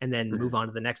something and then move on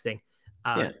to the next thing.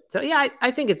 So yeah,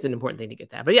 I think it's an important thing to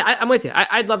get that. But yeah, I'm with you.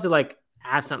 I'd love to like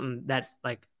have something that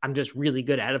like I'm just really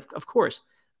good at, of course.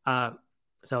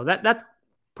 So that's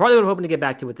probably what I'm hoping to get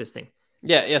back to with this thing.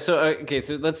 Yeah. So okay,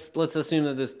 so let's assume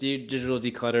that this digital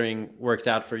decluttering works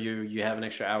out for you. You have an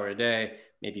extra hour a day,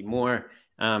 maybe more.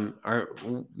 Where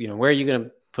are you going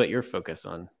to put your focus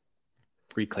on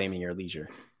reclaiming your leisure?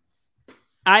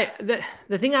 The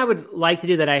thing I would like to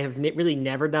do that I have really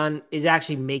never done is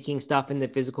actually making stuff in the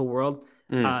physical world.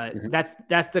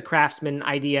 That's the craftsman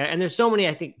idea, and there's so many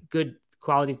I think good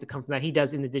qualities that come from that. He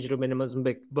does in the digital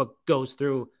minimalism book goes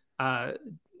through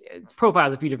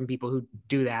profiles a few different people who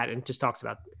do that and just talks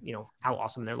about how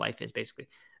awesome their life is basically.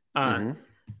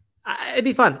 It'd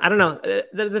be fun. I don't know.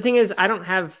 The thing is I don't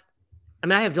have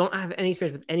any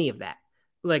experience with any of that,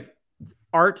 like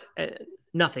art.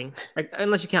 Nothing, like,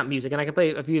 unless you count music, and I can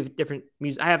play a few different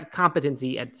music. I have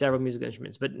competency at several musical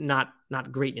instruments, but not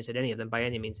greatness at any of them by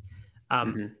any means.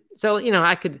 So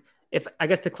I could, I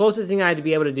guess the closest thing I had to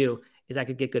be able to do is I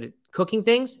could get good at cooking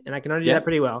things, and I can already do that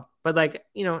pretty well. But like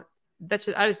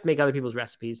I just make other people's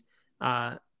recipes.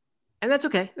 And that's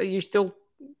okay. You're still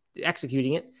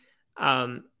executing it.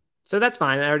 So that's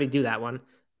fine. I already do that one.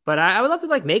 But I would love to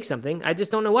like make something. I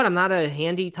just don't know what. I'm not a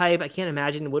handy type. I can't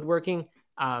imagine woodworking.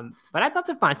 But I'd love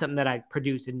to find something that I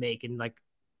produce and make and like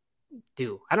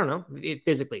do. I don't know,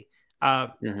 physically.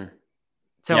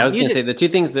 So I was going to say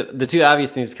the two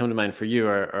obvious things that come to mind for you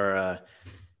are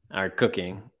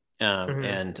cooking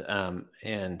and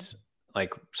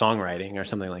like songwriting or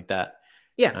something like that.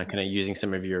 Yeah. Kind of using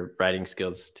some of your writing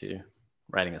skills to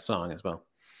writing a song as well.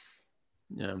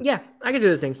 Yeah, I could do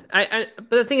those things. But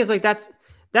the thing is, like,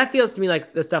 that feels to me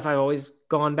like the stuff I've always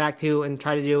gone back to and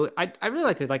try to do. I really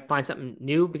like to like find something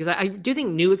new because I do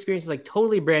think new experiences, like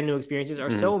totally brand new experiences, are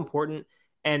so important.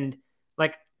 And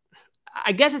like,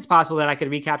 I guess it's possible that I could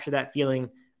recapture that feeling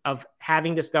of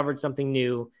having discovered something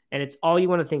new, and it's all you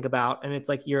want to think about, and it's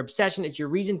like your obsession, it's your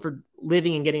reason for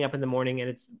living and getting up in the morning, and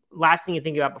it's last thing you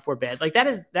think about before bed. Like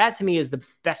that to me is the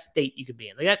best state you could be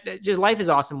in. Like that just life is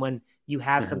awesome when you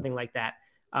have something like that.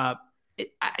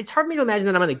 It's hard for me to imagine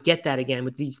that I'm going to get that again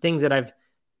with these things that I've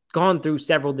gone through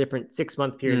several different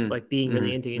 6-month periods, like being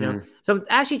really into, you know? So I'm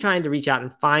actually trying to reach out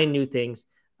and find new things,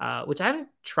 which I haven't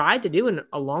tried to do in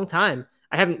a long time.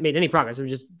 I haven't made any progress. I've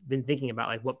just been thinking about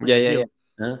like what.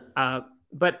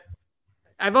 But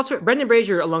I've also, Brendan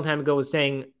Brazier a long time ago was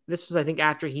saying, this was, I think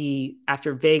after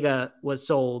Vega was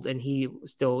sold and he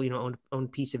still, owned a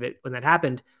piece of it when that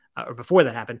happened, or before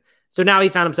that happened. So now he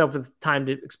found himself with time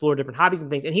to explore different hobbies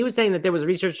and things. And he was saying that there was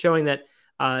research showing that,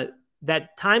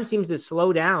 that time seems to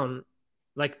slow down.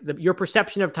 Like your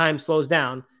perception of time slows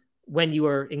down when you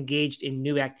are engaged in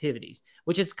new activities,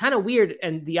 which is kind of weird.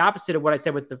 And the opposite of what I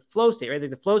said with the flow state, right? Like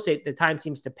the flow state, the time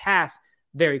seems to pass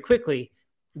very quickly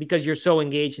because you're so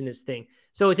engaged in this thing.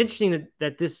 So it's interesting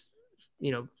that this,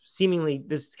 seemingly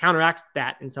this counteracts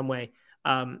that in some way.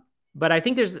 But I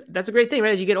think that's a great thing,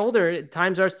 right? As you get older,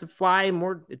 time starts to fly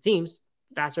more, it seems,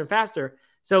 faster and faster.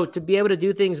 So to be able to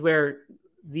do things where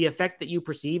the effect that you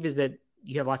perceive is that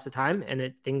you have lots of time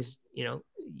and things,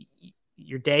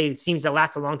 your day seems to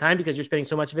last a long time because you're spending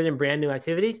so much of it in brand new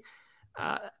activities.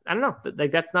 I don't know,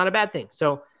 like that's not a bad thing.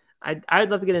 So I'd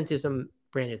love to get into some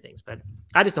brand new things, but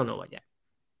I just don't know what yet.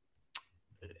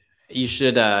 You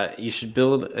should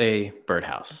build a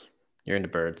birdhouse. You're into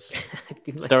birds.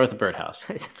 Start with a birdhouse.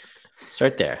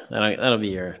 Start there. That'll be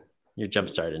your jump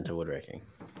start into woodworking.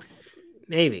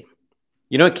 Maybe.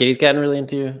 You know what Katie's gotten really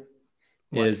into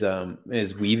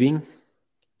is weaving.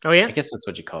 Oh yeah, I guess that's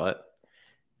what you call it.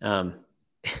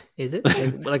 Is it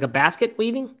like a basket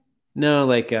weaving? No,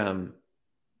 like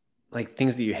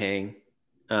things that you hang.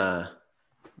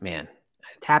 Man,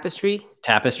 tapestry.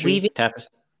 Weaving?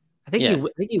 Tapestry. I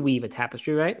think you weave a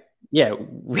tapestry, right? Yeah,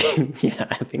 yeah,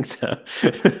 I think so.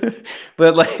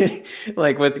 But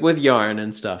like with yarn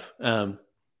and stuff.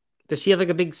 Does she have like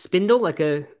a big spindle, like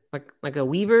a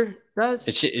weaver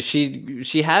does?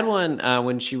 She had one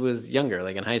when she was younger,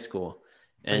 like in high school,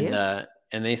 and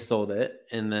and they sold it,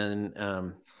 and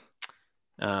then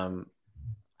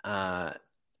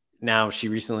now she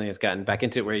recently has gotten back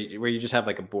into it where you just have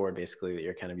like a board basically that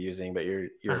you're kind of using, but you're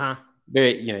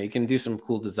very, you can do some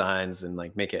cool designs and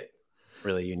like make it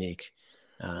really unique.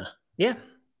 Yeah,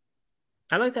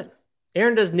 I like that.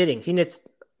 Erin does knitting. She knits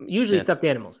usually stuffed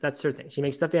animals. That's her thing. She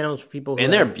makes stuffed animals for people.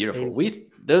 And they're beautiful.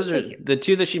 Those are the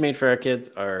two that she made for our kids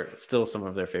are still some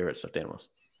of their favorite stuffed animals.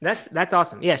 That's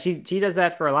awesome. Yeah, she does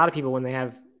that for a lot of people when they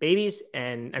have babies,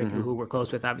 and people who we're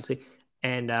close with, obviously.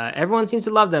 And everyone seems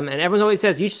to love them. And everyone always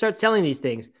says you should start selling these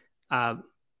things.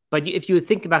 But if you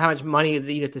think about how much money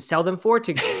that you have to sell them for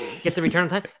to get the return on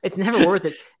time, it's never worth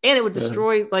it. And it would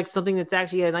destroy like something that's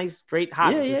actually a nice, great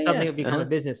hobby. Something that would become a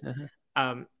business.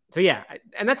 So yeah,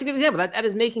 and that's a good example. That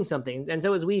is making something, and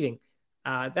so is weaving.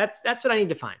 That's what I need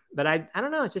to find. But I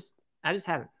don't know. It's just I just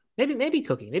haven't. Maybe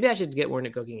cooking. Maybe I should get more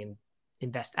into cooking and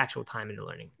invest actual time into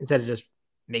learning instead of just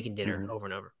making dinner over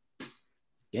and over.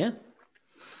 Yeah.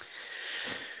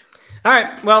 All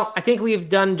right. Well, I think we've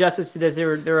done justice to this.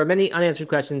 There are many unanswered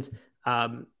questions,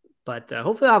 but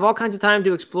hopefully I'll have all kinds of time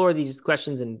to explore these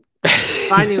questions and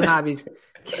find new hobbies,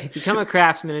 become a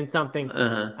craftsman in something.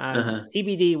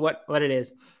 TBD what it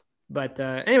is. But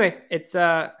anyway, it's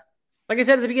like I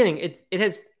said at the beginning,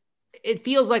 it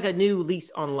feels like a new lease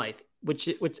on life, which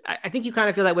I think you kind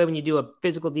of feel that way when you do a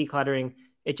physical decluttering.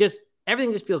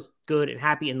 Everything just feels good and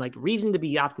happy and like reason to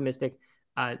be optimistic.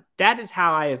 That is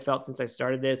how I have felt since I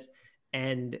started this.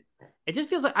 And it just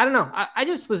feels like, I don't know.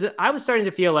 I was starting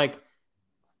to feel like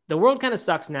the world kind of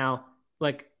sucks now.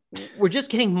 Like we're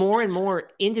just getting more and more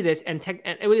into this, and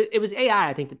it was AI,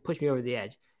 I think, that pushed me over the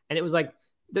edge. And it was like,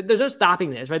 there's no stopping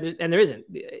this, right? And there isn't.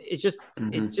 It's just,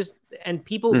 and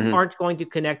people aren't going to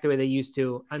connect the way they used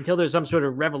to until there's some sort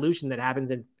of revolution that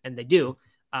happens, and they do.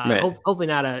 Hopefully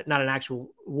not an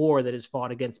actual war that is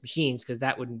fought against machines, because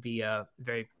that wouldn't be a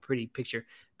very pretty picture.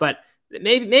 But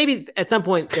maybe at some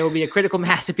point there will be a critical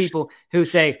mass of people who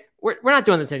say, we're not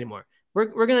doing this anymore. We're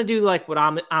going to do like what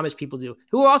Amish people do,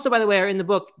 who also, by the way, are in the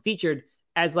book featured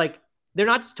as like, they're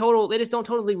not just they just don't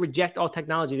totally reject all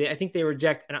technology. I think they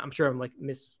reject, and I'm sure I'm like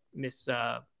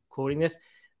quoting this.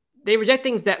 They reject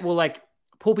things that will like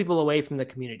pull people away from the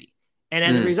community. And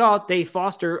as a result, they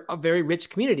foster a very rich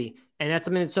community. And that's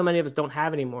something that so many of us don't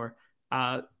have anymore.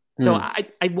 So I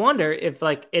wonder if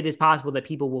like it is possible that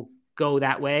people will go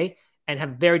that way and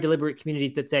have very deliberate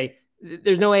communities that say,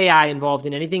 there's no AI involved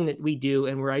in anything that we do,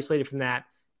 and we're isolated from that,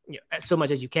 so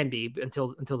much as you can be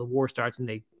until the war starts and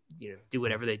they do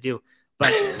whatever they do.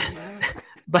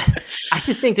 But I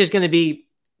just think there's going to be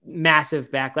massive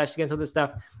backlash against all this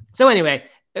stuff. So anyway,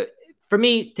 for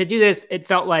me to do this, it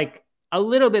felt like a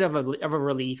little bit of a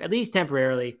relief, at least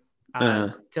temporarily,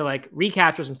 to like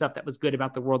recapture some stuff that was good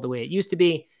about the world the way it used to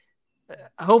be.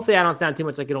 Hopefully I don't sound too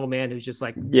much like an old man who's just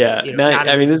like,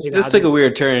 this took a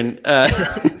weird turn.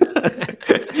 But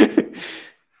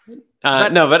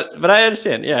I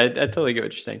understand. Yeah, I totally get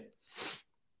what you're saying.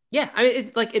 Yeah, I mean,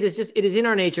 it's like it is in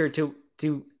our nature to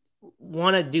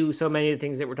want to do so many of the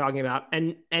things that we're talking about,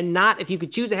 and not, if you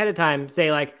could choose ahead of time,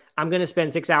 say like, I'm going to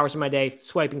spend 6 hours of my day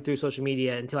swiping through social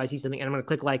media until I see something, and I'm going to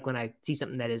click like when I see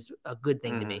something that is a good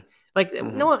thing to me. Like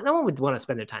no one would want to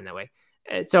spend their time that way.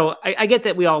 So I get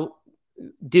that we all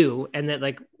do, and that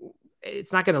like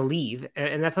it's not going to leave,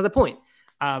 and that's not the point.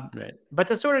 Right. But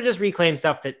to sort of just reclaim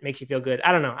stuff that makes you feel good,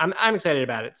 I don't know. I'm excited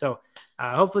about it. So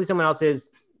hopefully someone else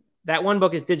is. That one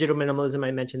book is Digital Minimalism.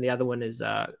 I mentioned the other one is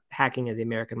Hacking of the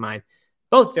American Mind.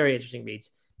 Both very interesting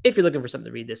reads if you're looking for something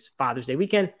to read this Father's Day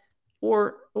weekend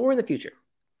or in the future.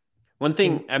 One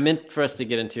thing I meant for us to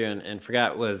get into and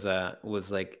forgot was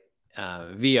like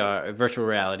VR, virtual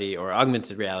reality or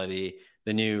augmented reality,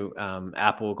 the new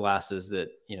Apple glasses that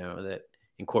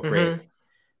incorporate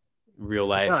real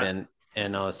life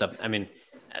and all this stuff. I mean,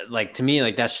 like to me,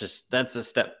 like that's a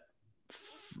step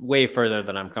way further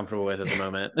than I'm comfortable with at the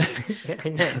moment. I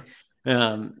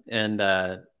know. And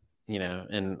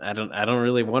I don't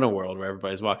really want a world where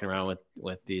everybody's walking around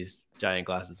with these giant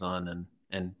glasses on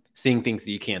and seeing things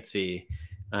that you can't see,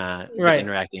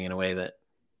 interacting in a way that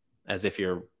as if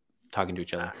you're talking to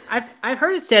each other. I've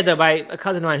heard it said though by a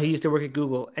cousin of mine who used to work at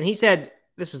Google, and he said,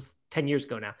 this was 10 years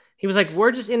ago now, he was like,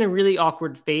 we're just in a really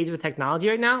awkward phase with technology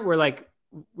right now.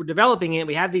 We're developing it.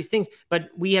 We have these things, but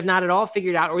we have not at all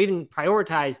figured out or even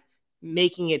prioritized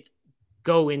making it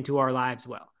go into our lives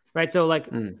well. Right. So like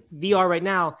VR right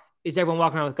now is everyone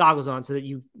walking around with goggles on so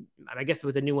that I guess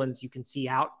with the new ones, you can see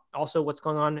out also what's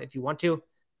going on if you want to,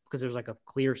 because there's like a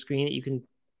clear screen that you can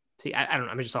see. I don't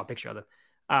know. I just saw a picture of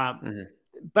them.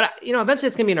 But eventually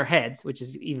it's going to be in our heads, which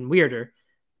is even weirder.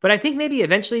 But I think maybe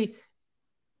eventually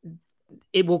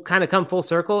it will kind of come full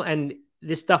circle, and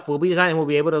this stuff will be designed and we'll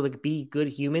be able to like be good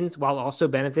humans while also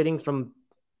benefiting from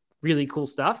really cool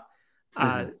stuff.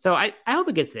 So I hope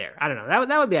it gets there. I don't know.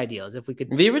 That would be ideal, is if we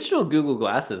could. The original Google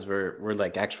glasses were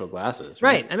like actual glasses,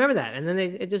 right? I remember that, and then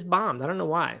it just bombed. I don't know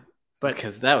why, but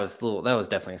because that was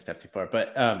definitely a step too far.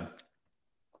 But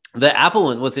the Apple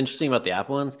one, what's interesting about the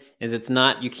Apple ones is it's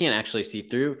not, you can't actually see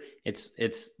through.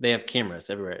 They have cameras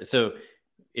everywhere. So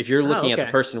if you're looking at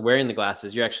the person wearing the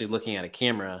glasses, you're actually looking at a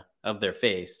camera of their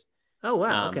face. Oh,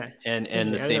 wow. Okay.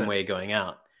 And the same way going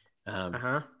out.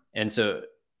 And so,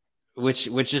 which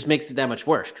just makes it that much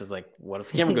worse. Cause like, what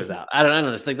if the camera goes out? I don't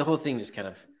know. It's like the whole thing just kind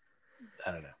of,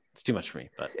 I don't know. It's too much for me,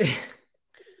 but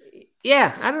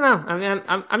yeah, I don't know. I mean,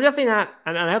 I'm definitely not,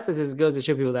 and I hope this goes to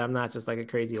show people that I'm not just like a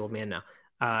crazy old man now.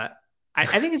 I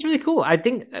think it's really cool. I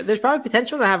think there's probably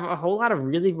potential to have a whole lot of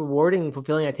really rewarding,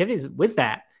 fulfilling activities with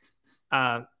that,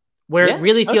 where it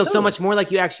really feels so much more like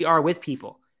you actually are with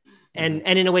people. And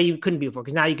in a way you couldn't be before,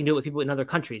 because now you can do it with people in other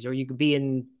countries, or you could be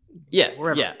in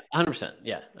wherever. Yeah, 100%.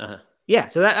 Yeah. Yeah.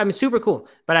 So that, I mean, super cool.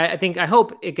 But I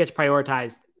hope it gets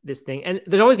prioritized, this thing. And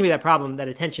there's always gonna be that problem, that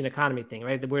attention economy thing,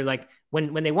 right? That we're like,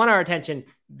 when they want our attention,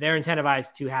 they're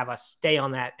incentivized to have us stay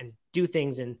on that and do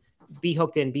things and be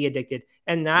hooked in, be addicted.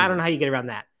 And I don't know how you get around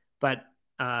that, but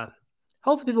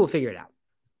hopefully people will figure it out.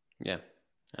 Yeah.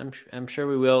 I'm sure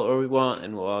we will, or we won't,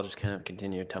 and we'll all just kind of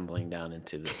continue tumbling down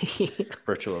into the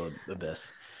virtual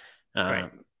abyss. Right.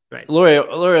 Lori,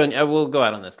 I will go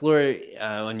out on this. Lori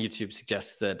on YouTube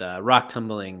suggests that rock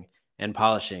tumbling and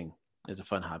polishing is a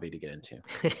fun hobby to get into.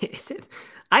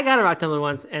 I got a rock tumbler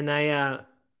once, and I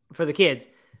for the kids,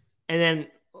 and then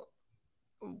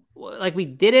like we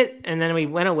did it, and then we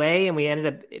went away, and we ended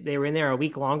up they were in there a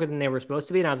week longer than they were supposed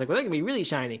to be, and I was like, well, they're gonna be really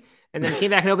shiny. And then we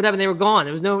came back and opened up, and they were gone.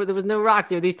 There was no rocks.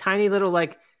 There were these tiny little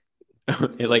like.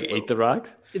 It like ate the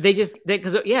rocks. Because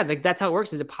that's how it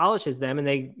works. Is it polishes them, and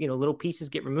they little pieces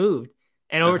get removed,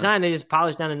 and over time they just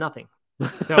polish down to nothing.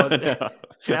 So that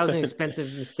was an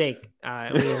expensive mistake. We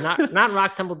have not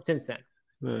rock tumbled since then.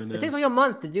 Oh, no. It takes like a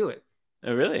month to do it.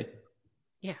 Oh, really?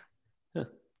 Yeah. Huh.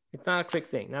 It's not a quick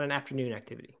thing. Not an afternoon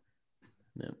activity.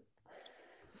 No.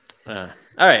 All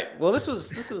right. Well, this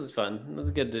was fun. It was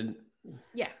good to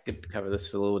cover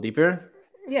this a little deeper.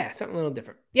 Yeah, something a little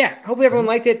different. Yeah, hopefully everyone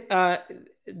liked it.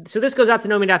 So this goes out to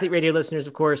No Meat Athlete Radio listeners,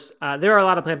 of course. There are a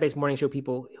lot of plant-based morning show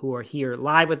people who are here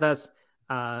live with us.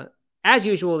 As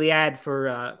usual, the ad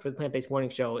for the plant-based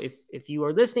morning show. If you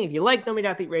are listening, if you like No Meat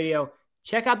Athlete Radio,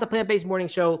 check out the plant-based morning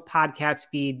show podcast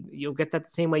feed. You'll get that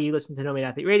the same way you listen to No Meat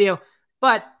Athlete Radio.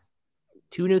 But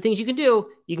 2 new things you can do.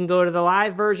 You can go to the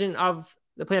live version of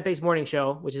the plant-based morning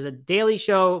show, which is a daily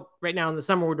show. Right now in the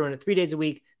summer, we're doing it 3 days a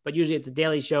week, but usually it's a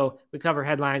daily show. We cover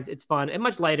headlines. It's fun, a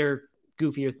much lighter,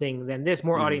 goofier thing than this,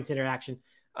 more audience interaction.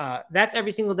 That's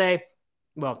every single day.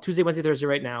 Well, Tuesday, Wednesday, Thursday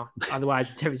right now.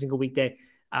 Otherwise, it's every single weekday.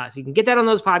 So you can get that on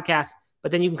those podcasts, but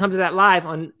then you can come to that live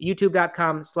on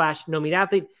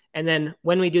youtube.com/NoMeatAthlete. And then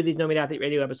when we do these No Meat Athlete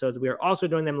Radio episodes, we are also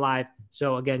doing them live.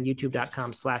 So again,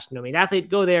 youtube.com/NoMeatAthlete.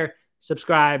 Go there,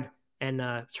 subscribe, and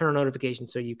turn on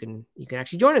notifications so you can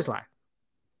actually join us live.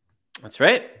 That's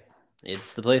right.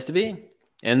 It's the place to be.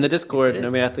 And the Discord,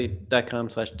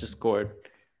 nomeathlete.com/Discord.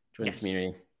 Join the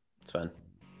community. It's fun.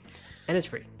 And it's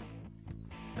free.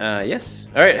 Yes.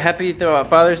 All right. Happy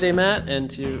Father's Day, Matt,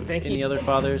 and to any other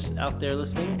fathers out there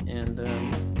listening. And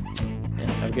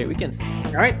have a great weekend.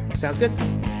 All right. Sounds good.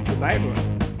 Goodbye,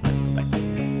 everyone.